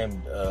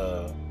Spider-Man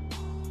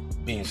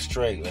being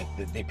straight.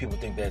 Like people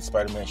think that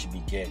Spider-Man should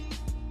be gay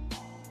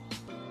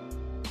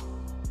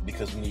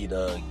because we need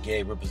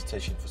gay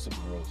representation for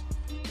superheroes.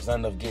 There's not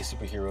enough gay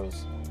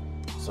superheroes,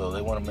 so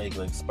they want to make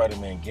like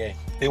Spider-Man gay.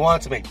 They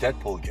wanted to make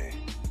Deadpool gay.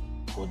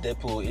 Well,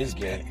 Deadpool is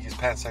gay. He's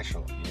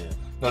pansexual. Yeah.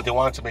 No, they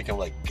wanted to make him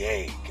like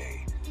gay.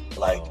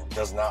 Like,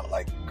 does not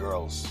like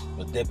girls.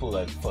 But Deadpool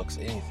like fucks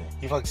anything.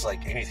 He fucks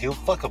like anything. He'll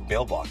fuck a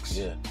mailbox.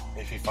 Yeah.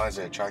 If he finds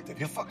it attractive.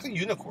 He'll fuck a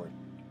unicorn.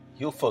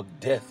 He'll fuck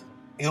death.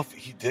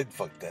 He did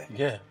fuck death.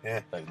 Yeah.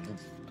 Yeah. Like,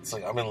 it's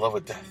like, I'm in love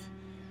with death.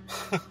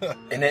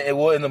 and then,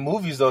 well, in the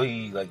movies though,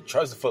 he like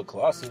tries to fuck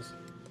Colossus.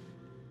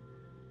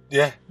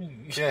 Yeah.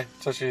 Yeah.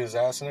 Touching his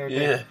ass and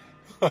everything.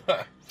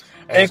 Yeah.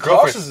 and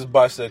Colossus is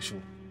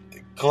bisexual.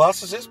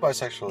 Colossus is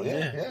bisexual.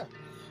 Yeah.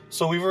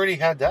 So we've already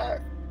had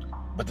that.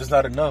 But there's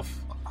not enough.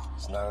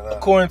 It's not enough.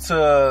 According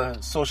to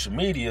social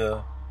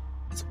media,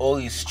 it's all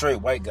these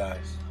straight white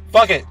guys.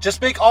 Fuck it.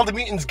 Just make all the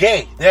mutants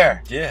gay.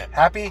 There. Yeah.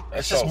 Happy?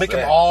 Let's just make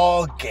them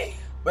all gay.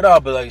 But no,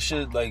 but like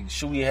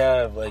should we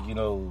have like, you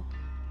know,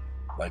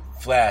 like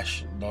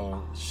Flash, you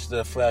know, instead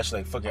of Flash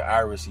like fucking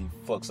Iris, he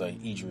fucks like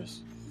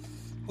Idris.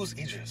 Who's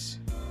Idris?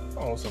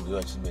 Oh, some dude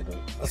I just made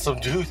up. That's some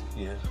dude?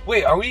 Yeah.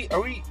 Wait, are we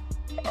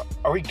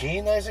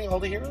gayinizing all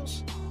the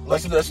heroes?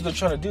 Like, that's what they're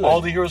trying to do.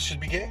 All the heroes should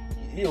be gay?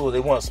 Yeah, well, they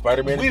want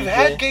Spider-Man to be gay. We've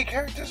had gay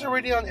characters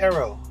already on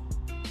Arrow.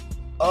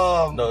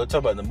 No, they're talking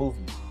about in the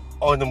movies.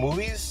 Oh, in the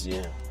movies?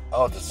 Yeah.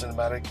 Oh, the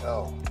cinematic?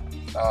 Oh.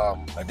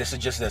 Like, they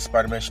suggested that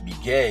Spider-Man should be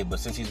gay, but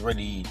since he's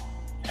already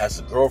has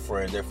a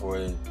girlfriend, therefore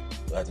they'll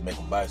have to make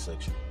him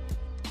bisexual.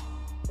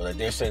 But like,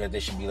 they're saying that they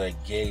should be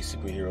like gay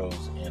superheroes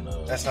and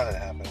that's not gonna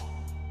happen.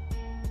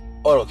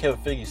 Oh no, Kevin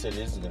Feige said it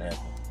isn't gonna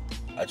happen.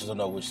 I just don't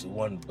know which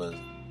one, but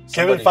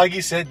Kevin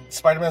Feige said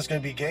Spider-Man's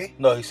gonna be gay?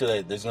 No, he said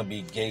that there's gonna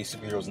be gay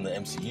superheroes in the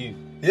MCU.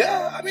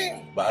 Yeah, I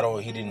mean, but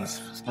he didn't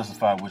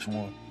specify which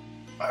one.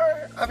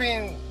 I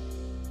mean,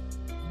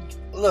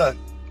 look,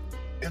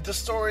 if the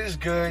story is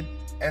good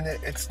and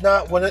it's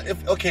not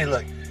if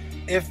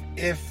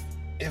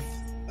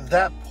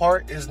that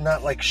part is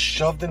not like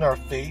shoved in our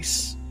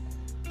face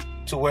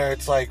to where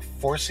it's like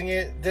forcing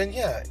it, then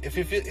yeah. If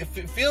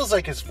it feels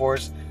like it's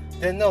forced,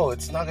 then no,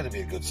 it's not going to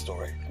be a good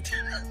story.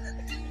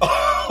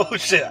 Oh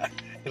shit!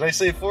 Did I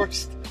say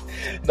forced?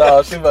 No, I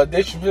was thinking about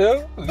Dave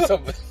Chappelle.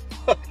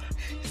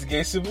 He's a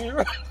gay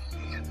superhero.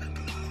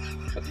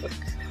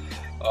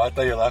 Oh, I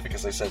thought you were laughing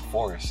because I said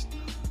forced.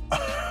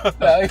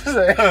 No, he's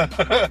like,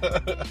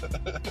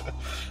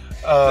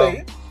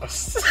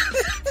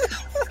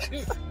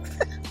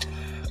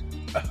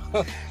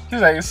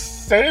 he's like,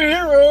 same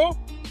hero,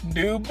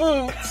 new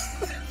boots.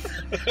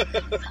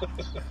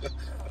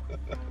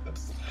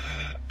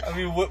 I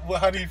mean,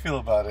 how do you feel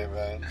about it,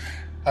 man?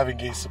 Having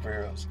gay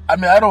superheroes. I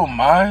mean, I don't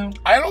mind.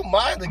 I don't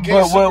mind the gay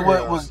superheroes.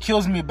 But what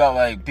kills me about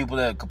like people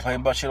that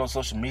complain about shit on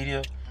social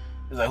media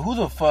is like, who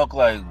the fuck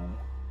like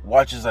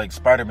watches like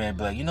Spider-Man and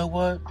be like, you know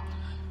what?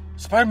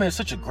 Spider-Man is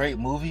such a great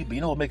movie, but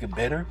you know what would make it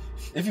better?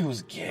 If he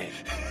was gay.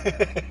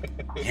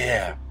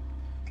 Yeah.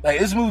 Like,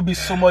 this movie would be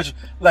so much,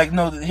 like,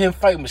 him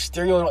fighting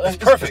Mysterio. It's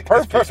perfect.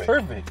 It's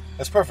perfect.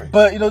 That's perfect.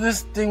 But,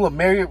 this thing with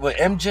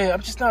MJ,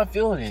 I'm just not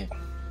feeling it.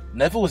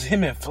 Now, if it was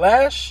him and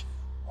Flash,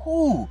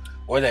 whoo.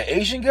 Or that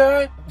Asian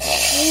guy,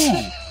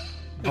 whoo.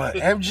 But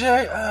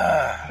MJ,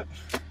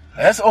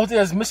 that's the only thing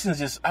that's missing is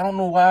just, I don't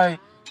know why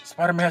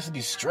Spider-Man has to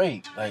be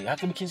straight. Like, how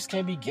come kids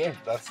can't be gay?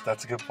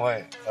 That's a good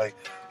point. Like,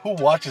 who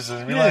watches it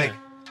and be like,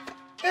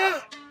 yeah,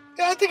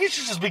 I think it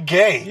should just be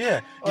gay.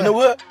 Yeah. You know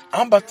what?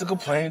 I'm about to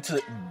complain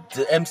to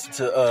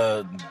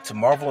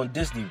Marvel and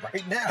Disney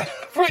right now.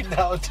 Right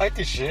now, type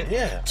this shit.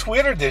 Yeah.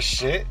 Twitter this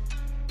shit,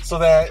 so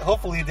that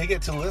hopefully they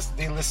get to listen.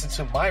 They listen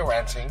to my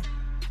ranting,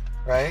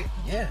 right?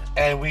 Yeah.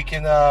 And we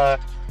can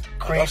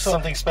create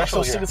something special.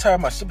 I'm so sick and tired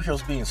of my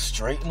superheroes being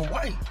straight and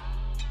white.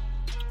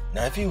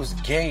 Now, if he was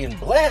gay and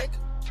black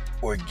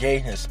or gay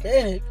and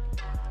Hispanic,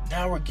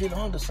 now we're getting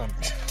onto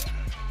something.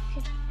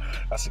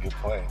 That's a good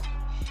point.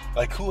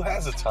 Like, who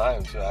has the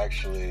time to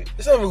actually...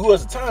 It's not even who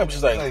has the time, it's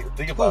just like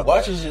think about who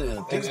watches it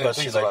and thinks about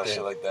shit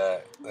like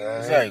that.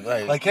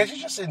 It's like, can't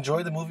you just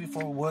enjoy the movie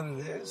for what it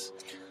is?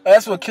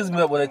 That's what kills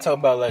me up when they talk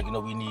about, like,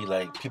 we need,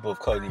 like, people of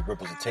color need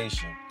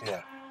representation.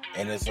 Yeah.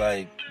 And it's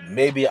like,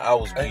 maybe I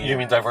was being... You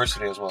mean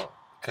diversity as well?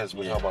 Because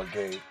we're talking about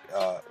gay,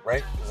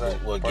 right? Is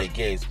that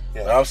gays.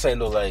 Yeah. But I'm saying,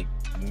 though, like,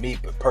 me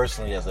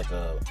personally as, like,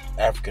 a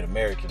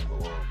African-American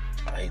or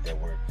I hate that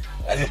word.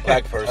 As a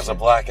black person. As a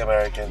black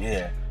American.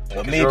 Yeah.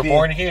 But maybe you were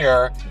born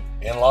here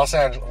in Los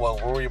Angeles. Well,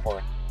 where were you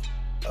born?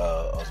 I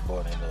was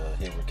born in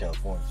Hayward,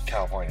 California.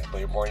 California, but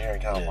you're born here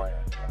in California.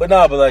 Yeah. But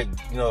no, but like,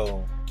 you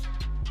know,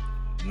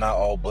 not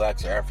all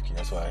blacks are African.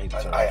 That's why I hate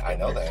the term. I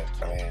know that.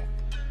 I mean,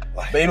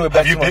 like, but anyway,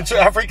 have you been to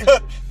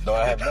Africa? No,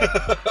 I have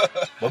not.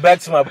 But back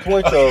to my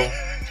point though,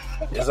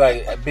 it's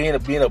like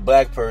being a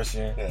black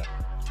person. Yeah.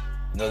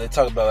 You know, they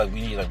talk about like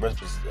we need like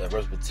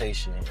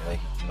representation. Like,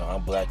 you know,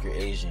 I'm black, you're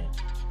Asian.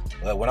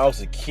 Like when I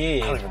was a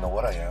kid, I don't even know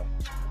what I am.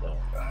 No.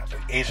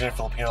 Asian,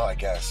 Filipino, I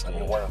guess. I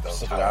mean, one of those.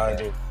 Pacific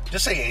Islander.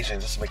 Just say Asian,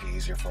 just to make it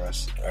easier for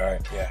us. All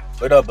right. Yeah.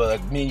 But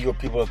like me and you are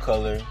people of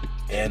color,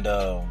 and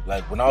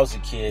like when I was a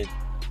kid,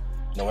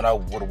 you know, when I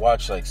would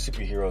watch like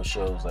superhero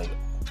shows, like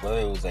whether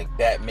it was like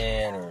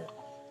Batman or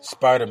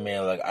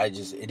Spider-Man, like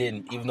it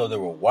didn't, even though they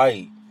were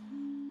white,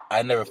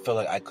 I never felt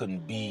like I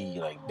couldn't be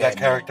like Batman. That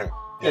character.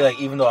 Yeah,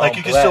 like even though like I'm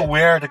you black, can still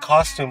wear the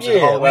costumes.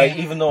 Yeah, like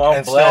even though I'm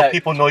and black, still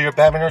people know you're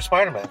Batman or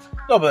Spider-Man.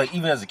 No, but like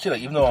even as a kid,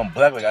 like even though I'm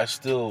black, like I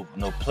still,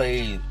 you know,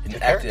 played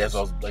and acted as I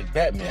was like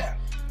Batman. Yeah.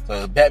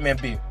 So Batman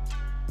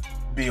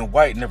being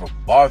white never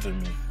bothered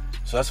me.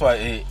 So that's why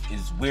it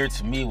is weird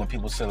to me when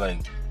people say like,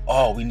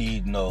 oh, we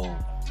need, you know,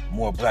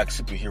 more black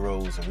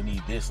superheroes or we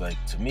need this.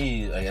 Like to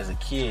me, like as a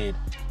kid,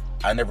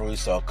 I never really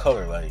saw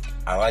color. Like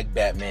I like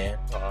Batman,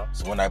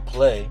 so when I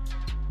play,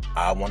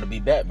 I want to be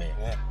Batman.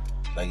 Yeah.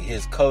 Like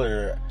his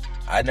color,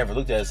 I never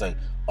looked at it as like,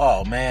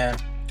 oh man,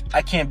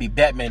 I can't be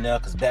Batman now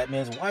because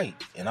Batman's white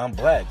and I'm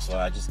black, so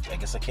I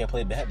guess I can't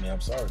play Batman.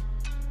 I'm sorry.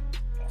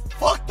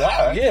 Fuck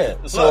that. Yeah.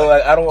 So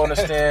like, I don't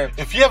understand.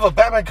 If you have a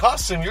Batman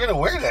costume, you're gonna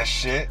wear that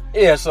shit.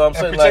 Yeah. So I'm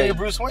saying pretend like you're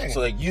Bruce Wayne. So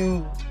like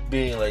you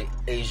being like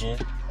Asian,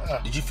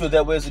 did you feel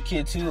that way as a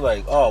kid too?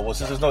 Like, oh well,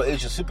 since there's no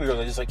Asian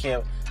superheroes, I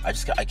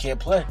can't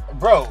play.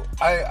 Bro,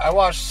 I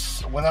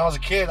watched when I was a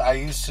kid. I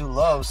used to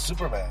love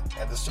Superman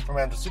and the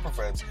Super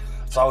Friends.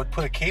 So I would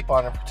put a cape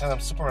on and pretend I'm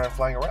Superman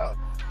flying around.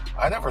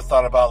 I never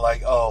thought about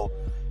like, oh,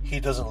 he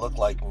doesn't look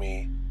like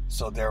me,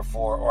 so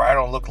therefore, or I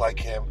don't look like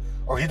him,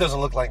 or he doesn't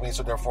look like me,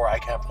 so therefore I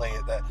can't play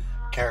that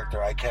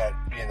character. I can't,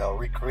 you know,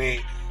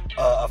 recreate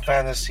a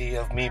fantasy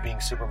of me being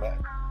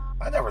Superman.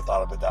 I never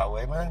thought of it that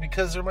way, man,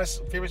 because they're my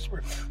favorite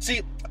super.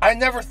 See, I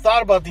never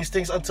thought about these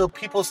things until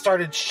people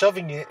started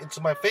shoving it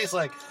into my face,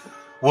 like,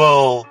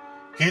 well,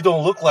 he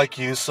don't look like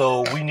you,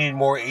 so we need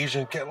more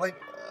Asian. Like,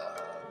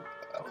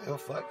 I don't give a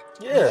fuck.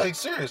 Yeah, like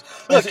serious.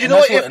 Look, you know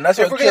what?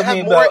 If we're gonna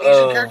have more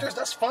Asian characters,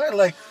 that's fine.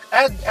 Like,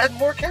 add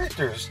more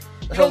characters.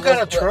 You don't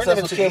gotta turn them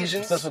into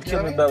Asians. That's what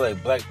killed me about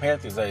like Black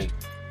Panthers. Like,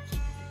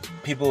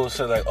 people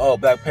say like, oh,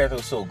 Black Panther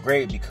was so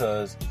great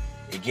because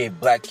it gave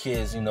black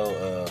kids, you know,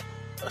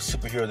 a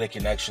superhero they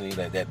can actually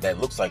like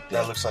that looks like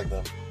them. That looks like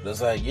them.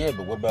 It's like, yeah,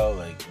 but what about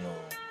like, you know,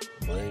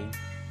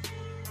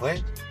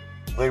 Blade?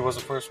 Blade was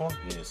the first one.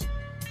 Yes.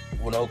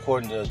 Well, no,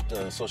 according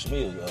to social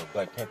media,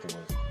 Black Panther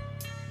was.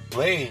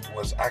 Blade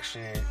was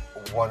actually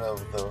one of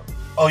the.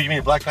 Oh, you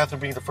mean Black Panther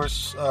being the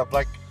first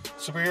black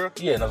superhero?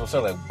 Yeah, that's what I'm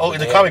saying. Like, oh, in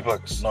the comic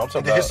books. No, I'm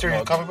talking in the history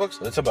of comic books.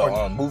 It's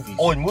about movies.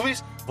 Oh, in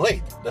movies,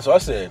 Blade. That's what I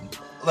said.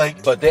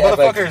 Like, but they act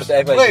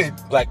like Blade.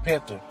 Black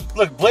Panther.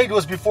 Look, Blade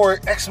was before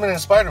X-Men and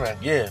Spider-Man.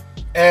 Yeah.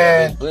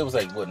 And Blade was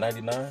like what,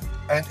 99?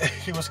 And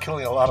he was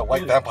killing a lot of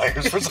white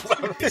vampires for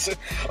some reason.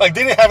 Like,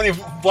 they didn't have any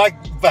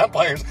black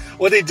vampires.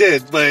 Well, they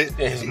did, but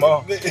yeah, his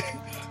mom.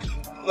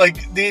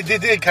 Like, they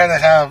did kind of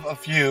have a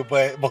few,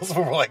 but most of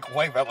them were like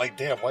white vampires. Like,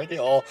 damn, why are they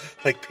all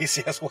like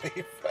pasty ass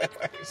white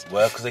vampires?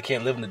 Well, because they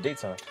can't live in the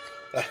daytime.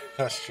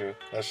 That's true.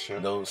 That's true.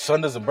 No,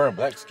 sun doesn't burn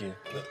black skin.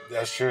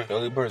 That's true. It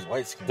only burns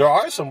white skin. There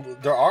are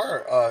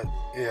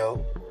you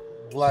know,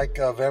 black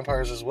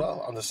vampires as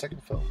well on the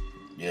second film.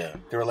 Yeah,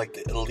 they were like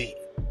the elite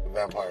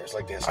vampires,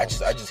 like this. I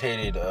just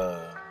hated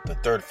the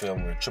third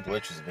film where Triple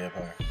H was a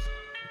vampire.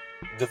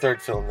 The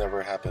third film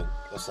never happened.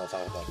 Let's not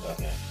talk about that.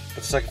 Okay. But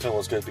the second film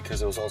was good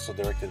because it was also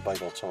directed by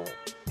Del Toro,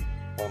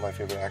 one of my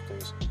favorite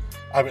directors.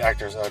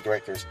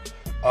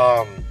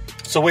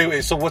 So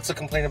wait. So what's the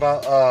complaint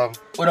about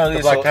the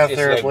Black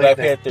Panther? Like Black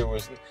Panther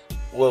was.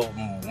 Well,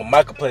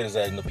 my complaint is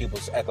that, you know, people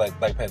act like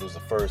Black Panther was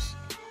the first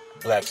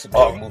black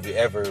superhero movie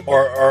ever,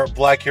 or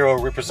black hero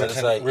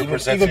representing. Like,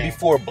 even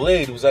before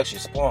Blade, it was actually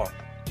Spawn.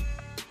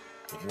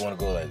 If you want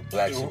to go like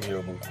black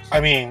superhero movies. I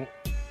mean,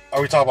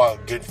 are we talking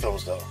about good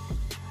films though?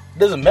 It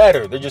doesn't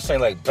matter. They're just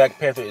saying like Black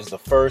Panther is the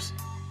first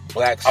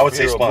black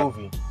superhero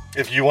movie.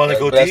 If you want to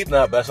go deep,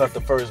 that's not the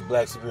first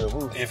black superhero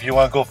movie. If you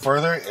want to go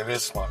further, it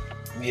is Spawn.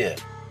 Yeah,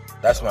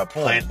 that's my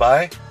point. Played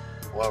by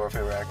one of our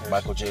favorite actors,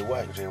 Michael J.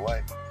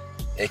 White,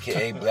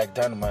 aka Black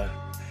Dynamite,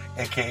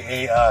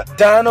 aka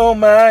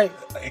Dynamite,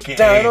 aka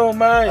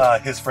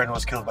Dynamite. His friend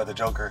was killed by the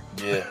Joker.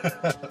 Yeah.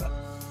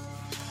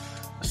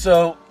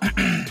 So.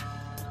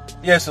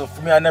 Yeah, so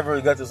for me, I never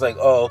really got this like,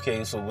 oh,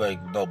 okay, so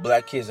like, no,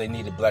 black kids, they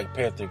needed Black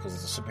Panther because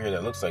it's a superhero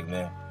that looks like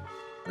them.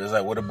 But it's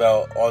like, what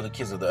about all the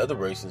kids of the other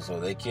races? So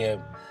they can't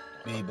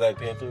be Black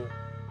Panther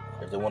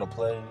if they want to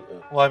play?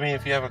 Well, I mean,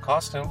 if you have a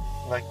costume,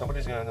 like,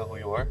 nobody's going to know who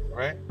you are,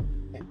 right?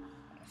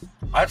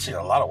 I've seen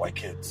a lot of white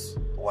kids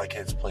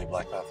play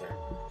Black Panther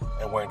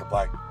and wearing the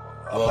black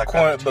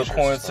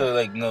according to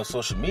like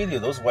social media,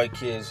 those white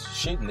kids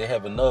shouldn't. They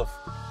have enough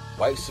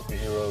white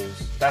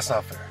superheroes. That's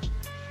not fair.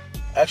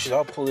 Actually,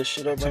 I'll pull this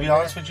shit up. To be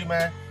honest with you,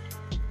 man,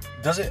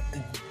 the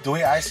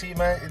way I see it,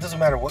 man, it doesn't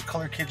matter what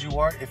color kid you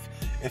are.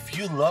 If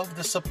you love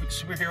the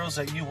superheroes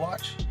that you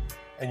watch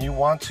and you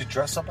want to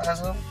dress up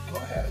as them, go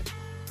ahead.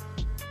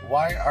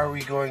 Why are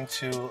we going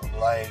to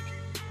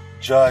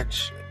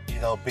judge,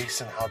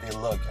 based on how they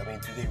look? I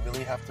mean, do they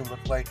really have to look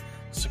like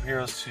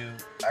superheroes to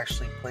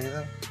actually play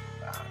them?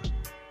 Nah.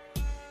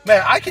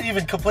 Man, I can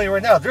even complain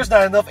right now. There's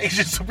not enough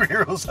Asian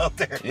superheroes out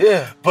there.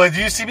 Yeah. But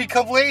do you see me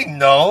complain?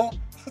 No.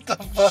 What the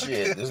fuck?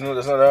 Shit, there's not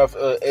enough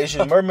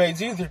Asian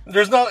mermaids either.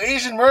 There's no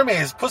Asian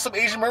mermaids. Put some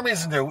Asian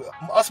mermaids in there.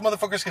 Us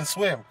motherfuckers can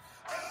swim.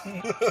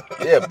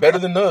 Yeah, better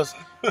than us.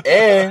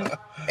 And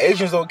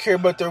Asians don't care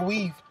about their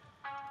weave.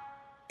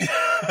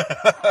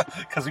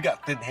 Because we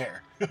got thin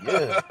hair.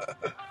 Yeah.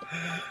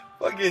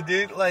 Fuck it,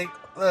 dude. Look.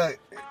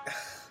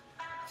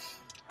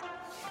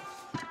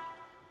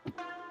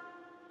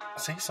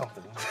 Say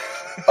something.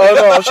 Oh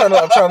no, I'm trying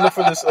to look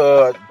for this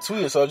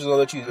tweet, so I'm just gonna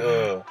let you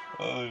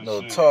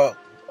talk.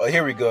 Oh,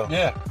 here we go.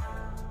 Yeah.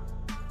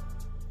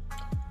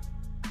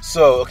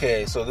 So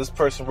this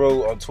person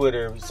wrote on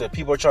Twitter, he said,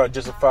 people are trying to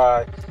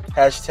justify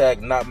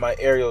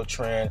 #NotMyAriel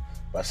trend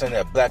by saying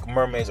that black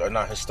mermaids are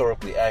not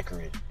historically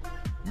accurate.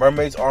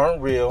 Mermaids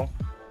aren't real.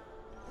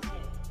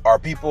 Are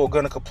people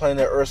going to complain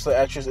that Ursula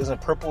actress isn't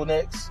purple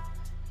next?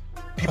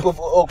 People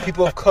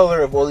of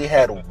color have only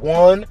had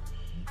one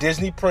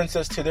Disney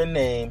princess to their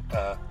name,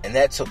 and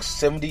that took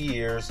 70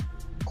 years.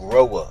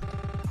 Grow up.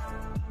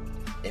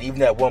 And even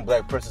that one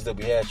black princess that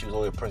we had, she was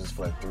only a princess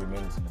for 3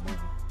 minutes in the movie.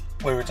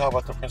 Wait, we're talking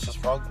about the Princess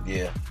Frog?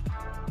 Yeah.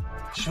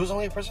 She was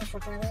only a princess for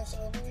 3 minutes in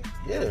the movie?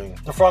 Yeah.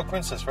 The Frog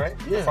Princess, right?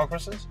 Yeah. The Frog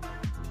Princess?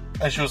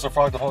 And she was a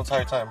frog the whole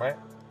entire time, right?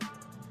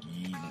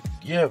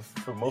 Yeah,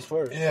 for most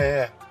part.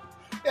 Yeah.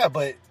 Yeah,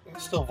 but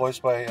still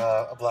voiced by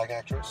a black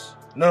actress.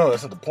 No,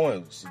 that's not the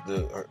point.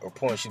 Her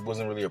point, she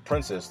wasn't really a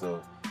princess,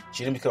 though.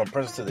 She didn't become a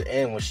princess to the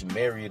end when she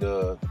married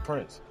the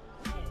prince.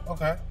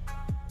 Okay.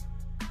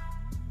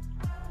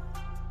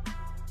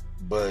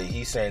 But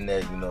he's saying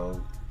that,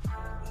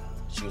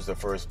 she was the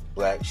first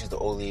she's the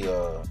only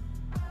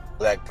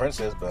black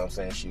princess, but I'm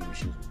saying she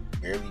was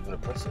barely even a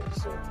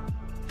princess, so.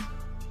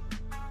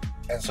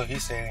 And so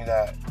he's saying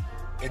that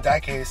in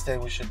that case, then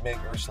we should make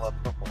Ursula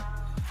purple.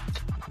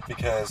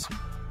 Because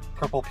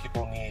purple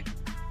people need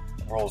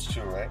roles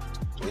too, right?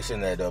 He's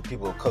saying that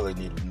people of color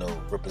need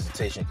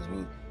representation because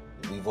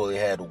we've only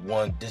had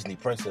one Disney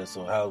princess,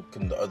 so how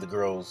can the other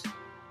girls,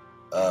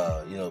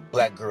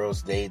 black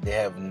girls, they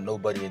have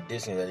nobody in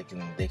Disney that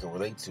they can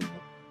relate to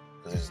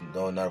because there's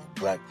not enough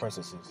black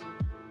princesses.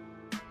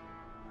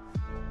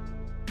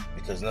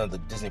 Because none of the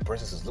Disney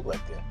princesses look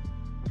like that.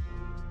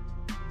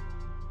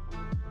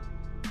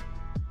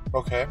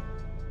 Okay.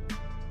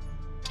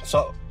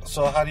 So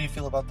how do you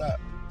feel about that?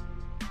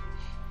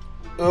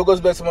 It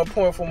goes back to my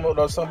point from what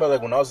I was talking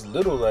about. When I was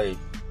little,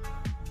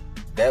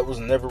 that was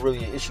never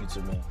really an issue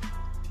to me.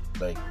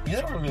 You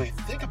never really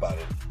think about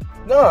it.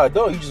 No, I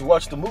don't. You just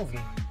watch the movie,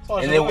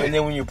 and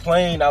then when you're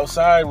playing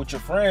outside with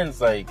your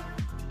friends,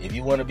 if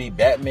you want to be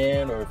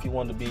Batman or if you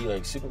want to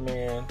be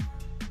Superman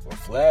or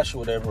Flash or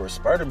whatever or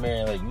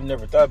Spider-Man, you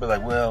never thought,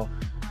 but well,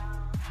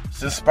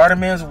 since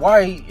Spider-Man's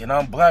white and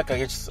I'm black,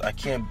 I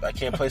can't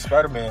play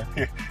Spider-Man.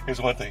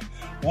 Here's one thing.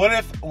 What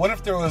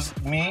if there was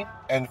me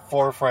and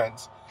 4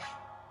 friends?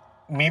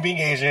 Me being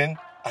Asian,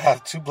 I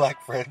have 2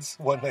 black friends,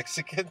 1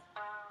 Mexican,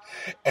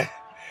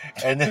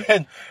 and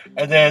then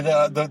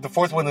the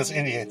 4th one is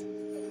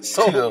Indian.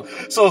 So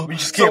we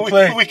just can't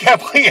play. We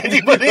can't play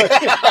anybody.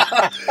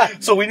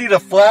 So we need a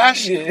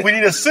Flash, we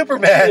need a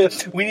Superman,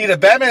 we need a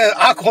Batman and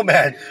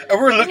Aquaman, and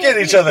we're looking at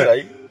each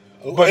other.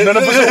 But none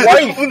of us are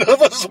white. None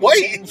of us are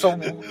white. So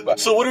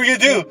what are we gonna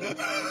do?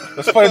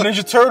 Let's play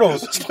Ninja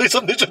Turtles. Let's play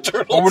some Ninja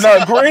Turtles. But we're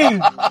not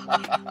green.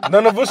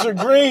 None of us are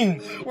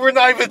green. We're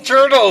not even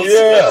turtles.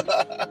 Yeah.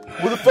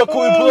 What the fuck can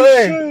we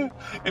play? Shit.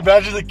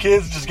 Imagine the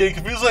kids just getting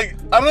confused. I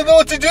don't know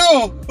what to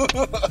do.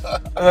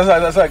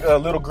 That's like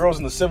little girls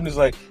in the 70s.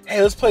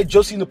 Hey, let's play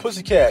Josie and the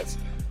Pussycats.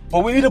 But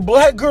we need a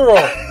black girl.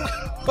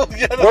 Where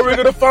are we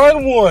gonna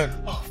find one?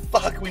 Oh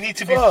fuck! We need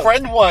to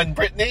befriend one,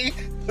 Brittany.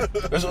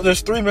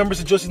 There's 3 members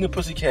of Josie and the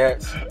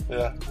Pussycats.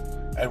 Yeah.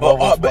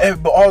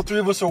 But all 3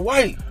 of us are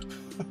white.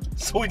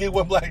 So we need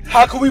 1 black.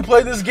 How can we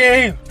play this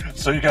game?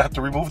 So you're gonna have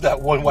to remove that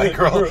 1 white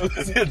girl.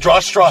 Draw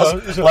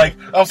straws.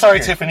 I'm sorry,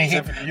 Tiffany.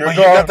 You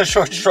got the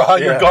short straw.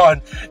 Yeah. You're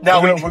gone. Now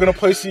we're gonna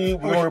replace you.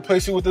 We're gonna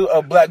replace you with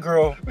a black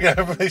girl. We're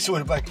gonna replace you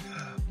with a black.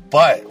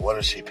 But what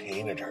if she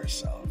painted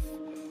herself?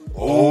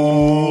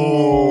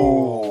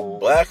 Ooh,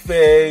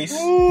 blackface.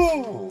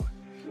 Ooh,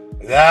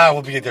 that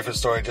would be a different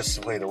story. Just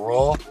to play the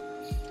role.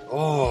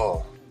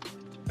 Oh,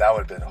 that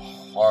would have been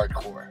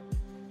hardcore.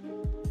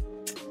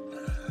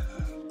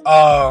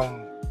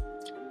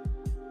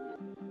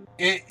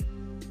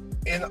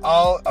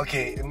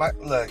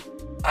 Look,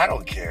 I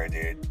don't care,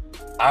 dude.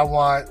 I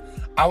want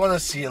to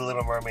see a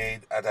Little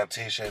Mermaid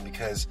adaptation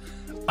because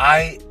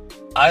I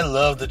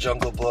love the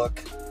Jungle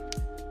Book.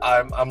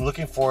 I'm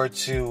looking forward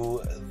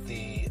to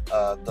the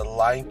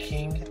Lion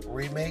King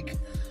remake,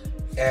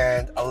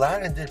 and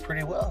Aladdin did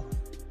pretty well.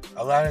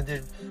 Aladdin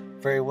did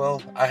very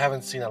well. I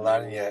haven't seen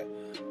Aladdin yet.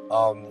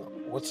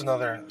 What's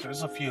another?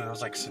 There's a few. There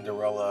was like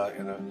Cinderella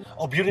and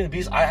Beauty and the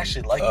Beast. I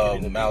actually like Beauty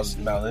and the Beast.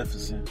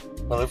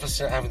 Maleficent.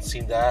 Maleficent. I haven't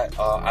seen that.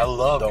 I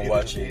love Don't Beauty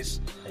watch and the it.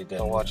 Beast. Hey,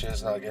 Don't watch it.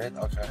 It's not good.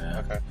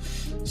 Okay.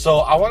 So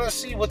I want to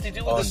see what they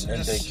do with this.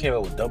 And they came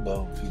out with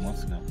Dumbo a few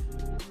months ago.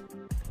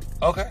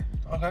 Okay.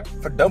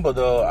 For Dumbo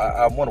though,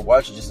 I want to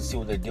watch it just to see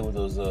what they did with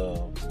those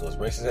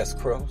racist ass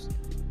crows.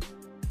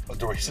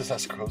 The racist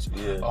ass crows.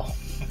 Yeah. Oh.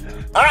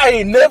 I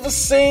ain't never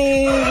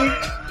seen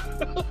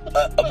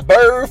a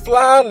bird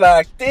fly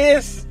like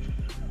this.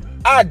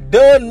 I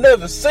done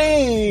never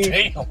seen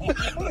Damn.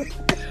 an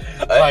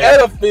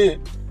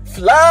elephant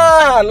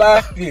fly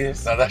like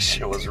this. Now that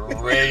shit was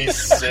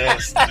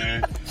racist,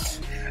 dude.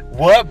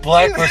 What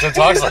black person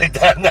talks like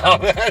that now,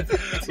 man?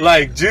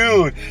 Like,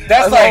 dude,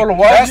 that's like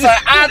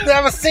I've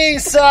never seen,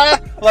 sir.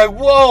 Like,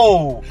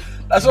 whoa.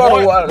 That's all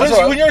I want.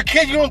 When you're a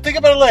kid, you don't think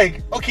about it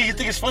like, okay, you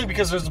think it's funny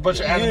because there's a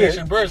bunch of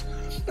animation birds.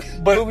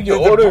 But when you're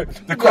older,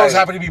 the crows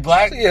happen to be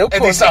black, yeah,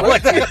 and they sound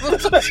like that.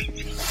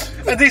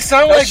 And they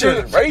sound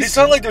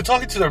like they're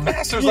talking to their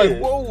masters. Yeah. Like,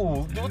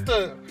 whoa, what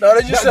the? No,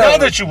 they just now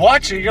that you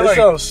watch it, you're like,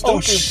 sound stupid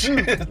oh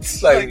shit!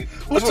 too. Like,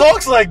 who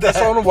talks like that?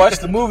 So I want to watch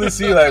the movie and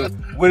see like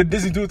what did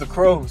Disney do with the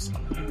crows.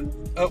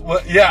 Well,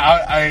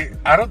 yeah,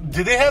 I don't.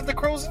 Did they have the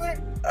crows in there?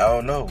 I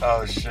don't know.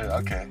 Oh shit!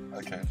 Okay.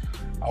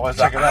 I want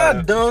to check it out.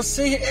 I done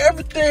see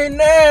everything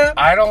now.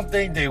 I don't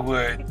think they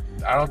would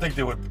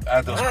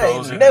add those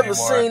crows in I ain't never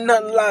anymore. seen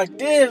nothing like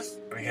this.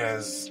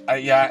 Because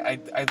I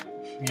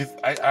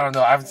don't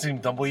know. I haven't seen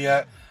Dumbo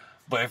yet,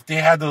 but if they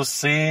had those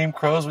same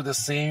crows with the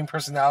same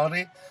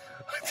personality,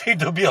 I think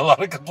there'll be a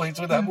lot of complaints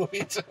with that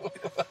movie too.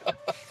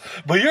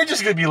 But you're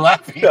just gonna be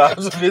laughing,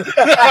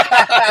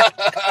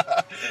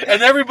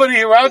 and everybody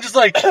around just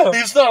like,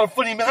 it's not a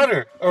funny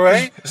matter, all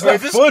right? It's not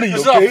funny.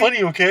 It's okay? not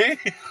funny, okay?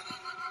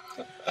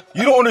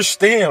 You don't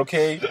understand,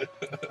 okay?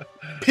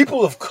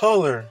 People of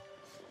color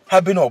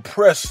have been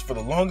oppressed for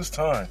the longest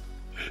time.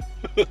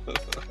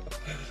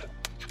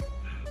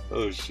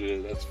 Oh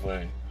shit, that's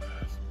funny.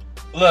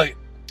 Look,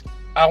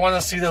 I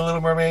want to see the Little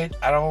Mermaid.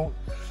 I don't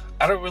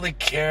really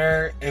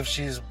care if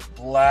she's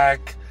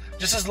black,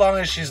 just as long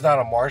as she's not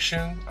a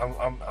Martian.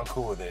 I'm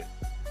cool with it.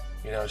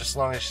 You know, just as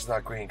long as she's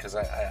not green, because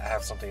I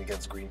have something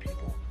against green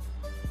people.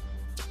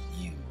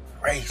 You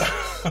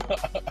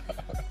racist.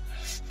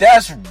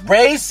 That's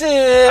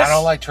racist. I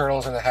don't like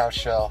turtles in a half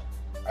shell.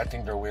 I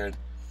think they're weird.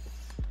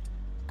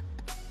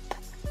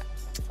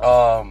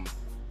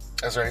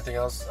 Is there anything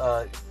else?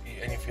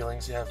 Any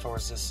feelings you have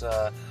towards this?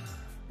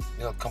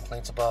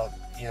 Complaints about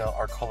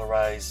our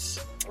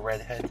colorized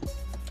redhead.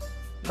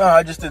 No,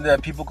 I just think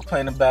that people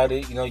complain about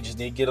it. You just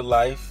need to get a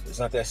life. It's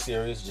not that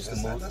serious. Just a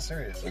movie. Not that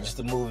serious. It's just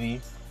a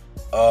movie.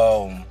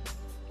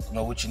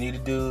 What you need to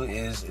do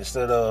is,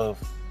 instead of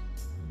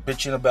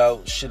bitching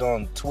about shit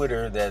on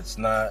Twitter that's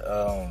not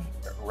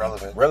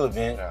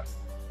relevant, yeah.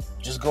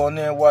 Just go in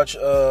there and watch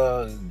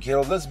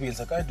ghetto lesbians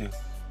like I do,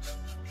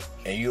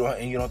 and you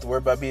don't have to worry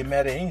about being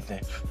mad at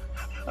anything.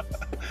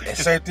 And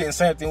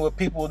same thing with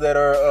people that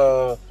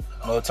are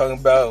talking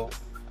about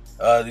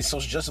these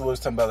social justice workers,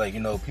 talking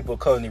about people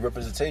of color need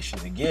representation.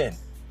 Again,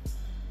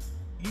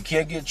 you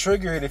can't get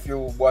triggered if you're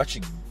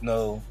watching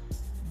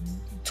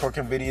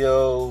twerking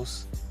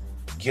videos,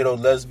 ghetto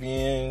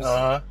lesbians,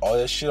 all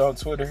that shit on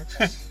Twitter.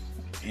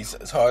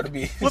 It's hard to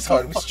be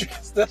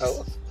stressed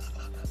out.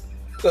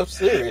 I'm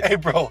serious. Hey,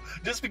 bro,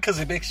 just because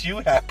it makes you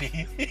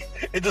happy,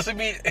 it doesn't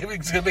mean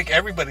it's gonna make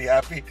everybody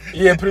happy.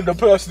 Yeah, put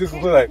up stickers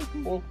like,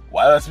 well,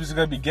 why are supposed to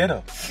gonna be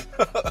ghetto?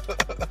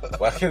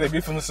 Why can't they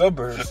be from the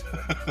suburbs?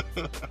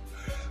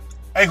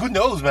 Hey, who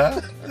knows,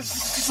 man?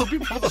 Some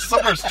people from the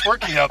suburbs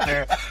twerking out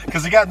there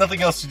because they got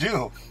nothing else to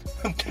do.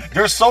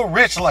 They're so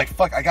rich, like,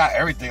 fuck, I got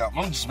everything. I'm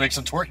gonna just make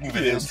some twerking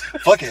videos.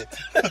 Fuck it.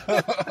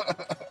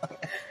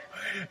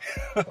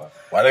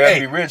 Why they gotta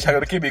be rich? How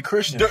they can't be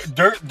Christian? I'm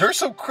sure there's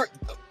some Christian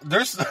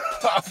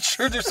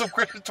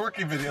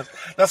twerking videos.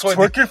 That's why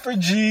twerking for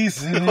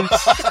Jesus.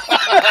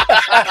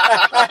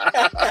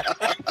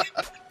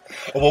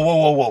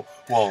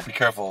 Whoa! Be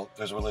careful.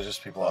 There's religious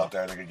people out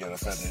there that could get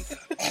offended.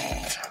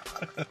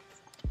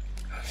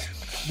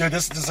 Dude,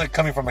 this is like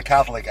coming from a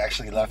Catholic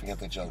actually laughing at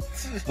the joke.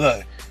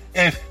 Look,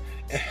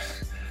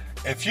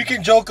 if you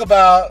can joke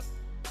about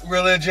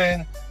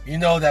religion, you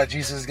know that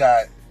Jesus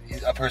got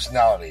a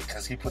personality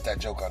because he put that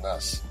joke on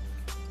us.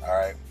 All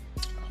right.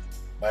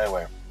 But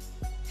anyway,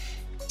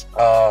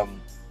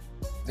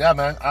 yeah,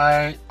 man.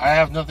 I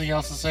have nothing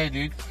else to say,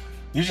 dude.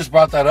 You just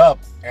brought that up,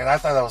 and I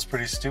thought that was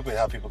pretty stupid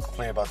how people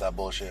complain about that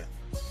bullshit.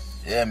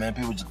 Yeah, man.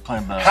 People just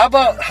complain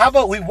about. How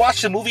about we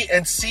watch the movie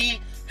and see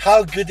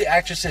how good the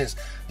actress is?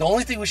 The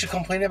only thing we should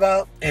complain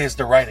about is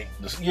the writing.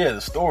 The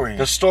story.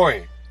 The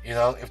story.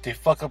 If they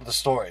fuck up the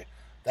story,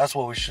 that's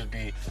what we should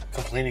be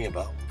complaining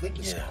about.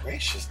 Goodness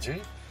gracious,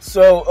 dude.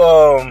 So,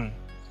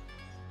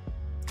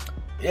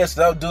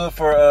 so that'll do it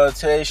for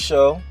today's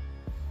show.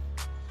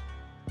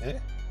 Yeah.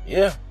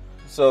 Yeah.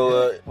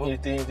 So,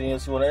 anything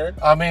else you want to add?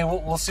 I mean,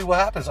 we'll see what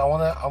happens. I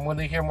want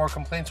to hear more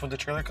complaints when the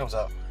trailer comes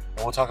out,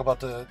 and we'll talk about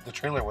the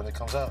trailer when it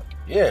comes out.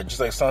 Yeah, just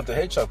like Sonic the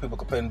Hedgehog, people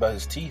complaining about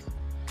his teeth.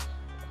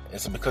 And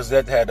so because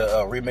that had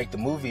to remake the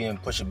movie and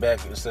push it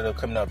back instead of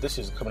coming out this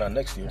year, it's coming out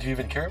next year. Do you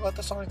even care about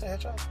the Sonic the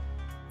Hedgehog?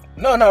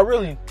 No, not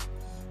really.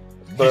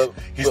 But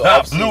he's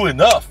not blue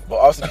enough. But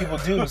also people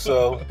do.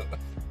 So,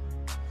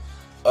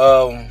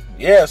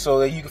 yeah.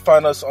 So you can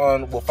find us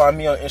find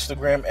me on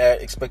Instagram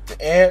at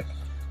ExpectTheAnt.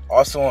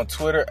 Also on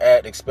Twitter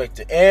at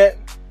ExpectTheAnt.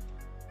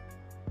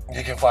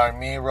 You can find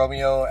me,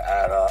 Romeo,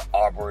 at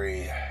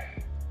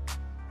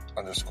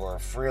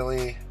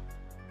Aubrey_Freely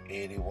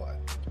 81,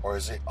 or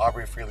is it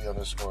Aubrey Freely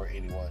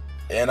 _81?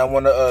 And I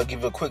want to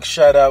give a quick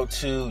shout out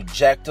to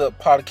Jacked Up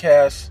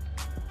Podcast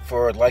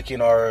for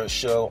liking our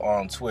show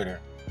on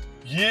Twitter.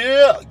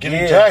 Yeah,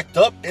 getting jacked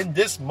up in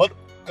this mother.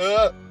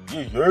 Yeah.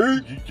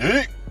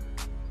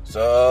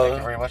 So thank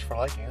you very much for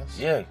liking us.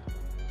 Yeah,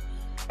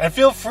 and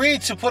feel free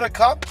to put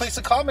place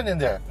a comment in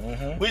there.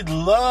 Mm-hmm. We'd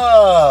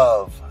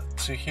love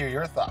to hear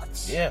your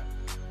thoughts. Yeah.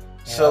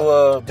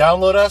 So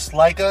download us,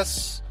 like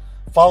us,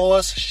 follow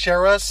us,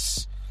 share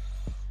us.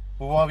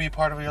 We want to be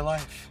part of your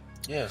life.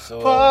 Yeah,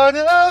 so part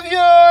of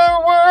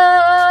your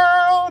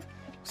world.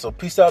 So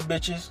peace out,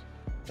 bitches.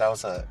 That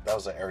was a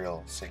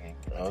Ariel singing.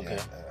 Okay. I don't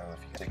know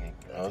if you're singing.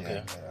 Okay.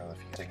 I don't know if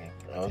you're singing.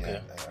 Okay. I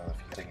don't know if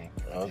you're singing.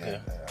 Okay. I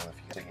don't know if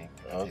you're singing.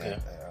 Okay. I don't know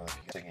if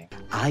you're singing.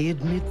 I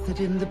admit that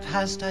in the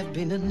past I've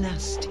been a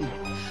nasty.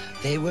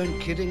 They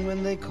weren't kidding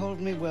when they called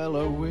me, well,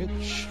 a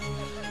witch.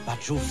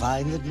 But you'll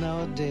find that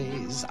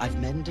nowadays I've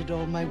mended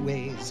all my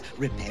ways,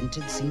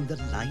 repented, seen the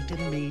light,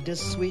 and made a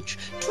switch.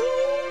 2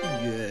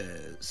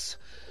 years.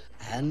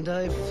 And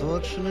I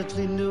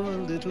fortunately knew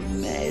a little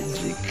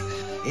magic.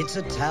 It's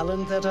a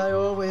talent that I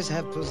always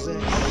have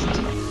possessed.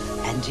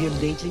 And here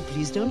lately,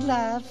 please don't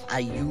laugh, I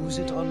use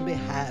it on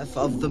behalf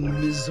of the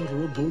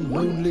miserable,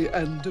 lonely,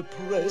 and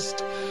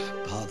depressed.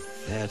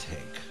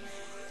 Pathetic.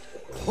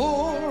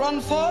 Poor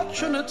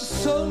unfortunate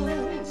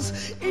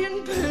souls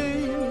in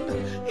pain,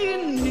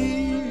 in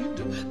need.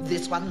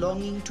 This one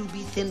longing to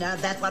be thinner,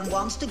 that one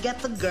wants to get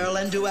the girl,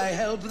 and do I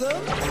help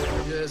them?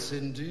 Yes,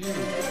 indeed.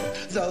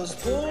 Those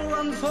poor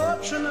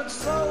unfortunate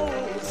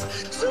souls,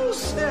 so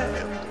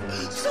sad,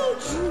 so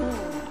true.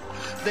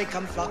 They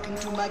come flocking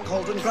to my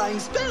cauldron, crying,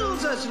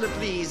 spells, Ursula,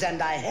 please,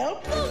 and I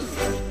help them.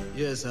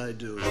 Yes, I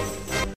do.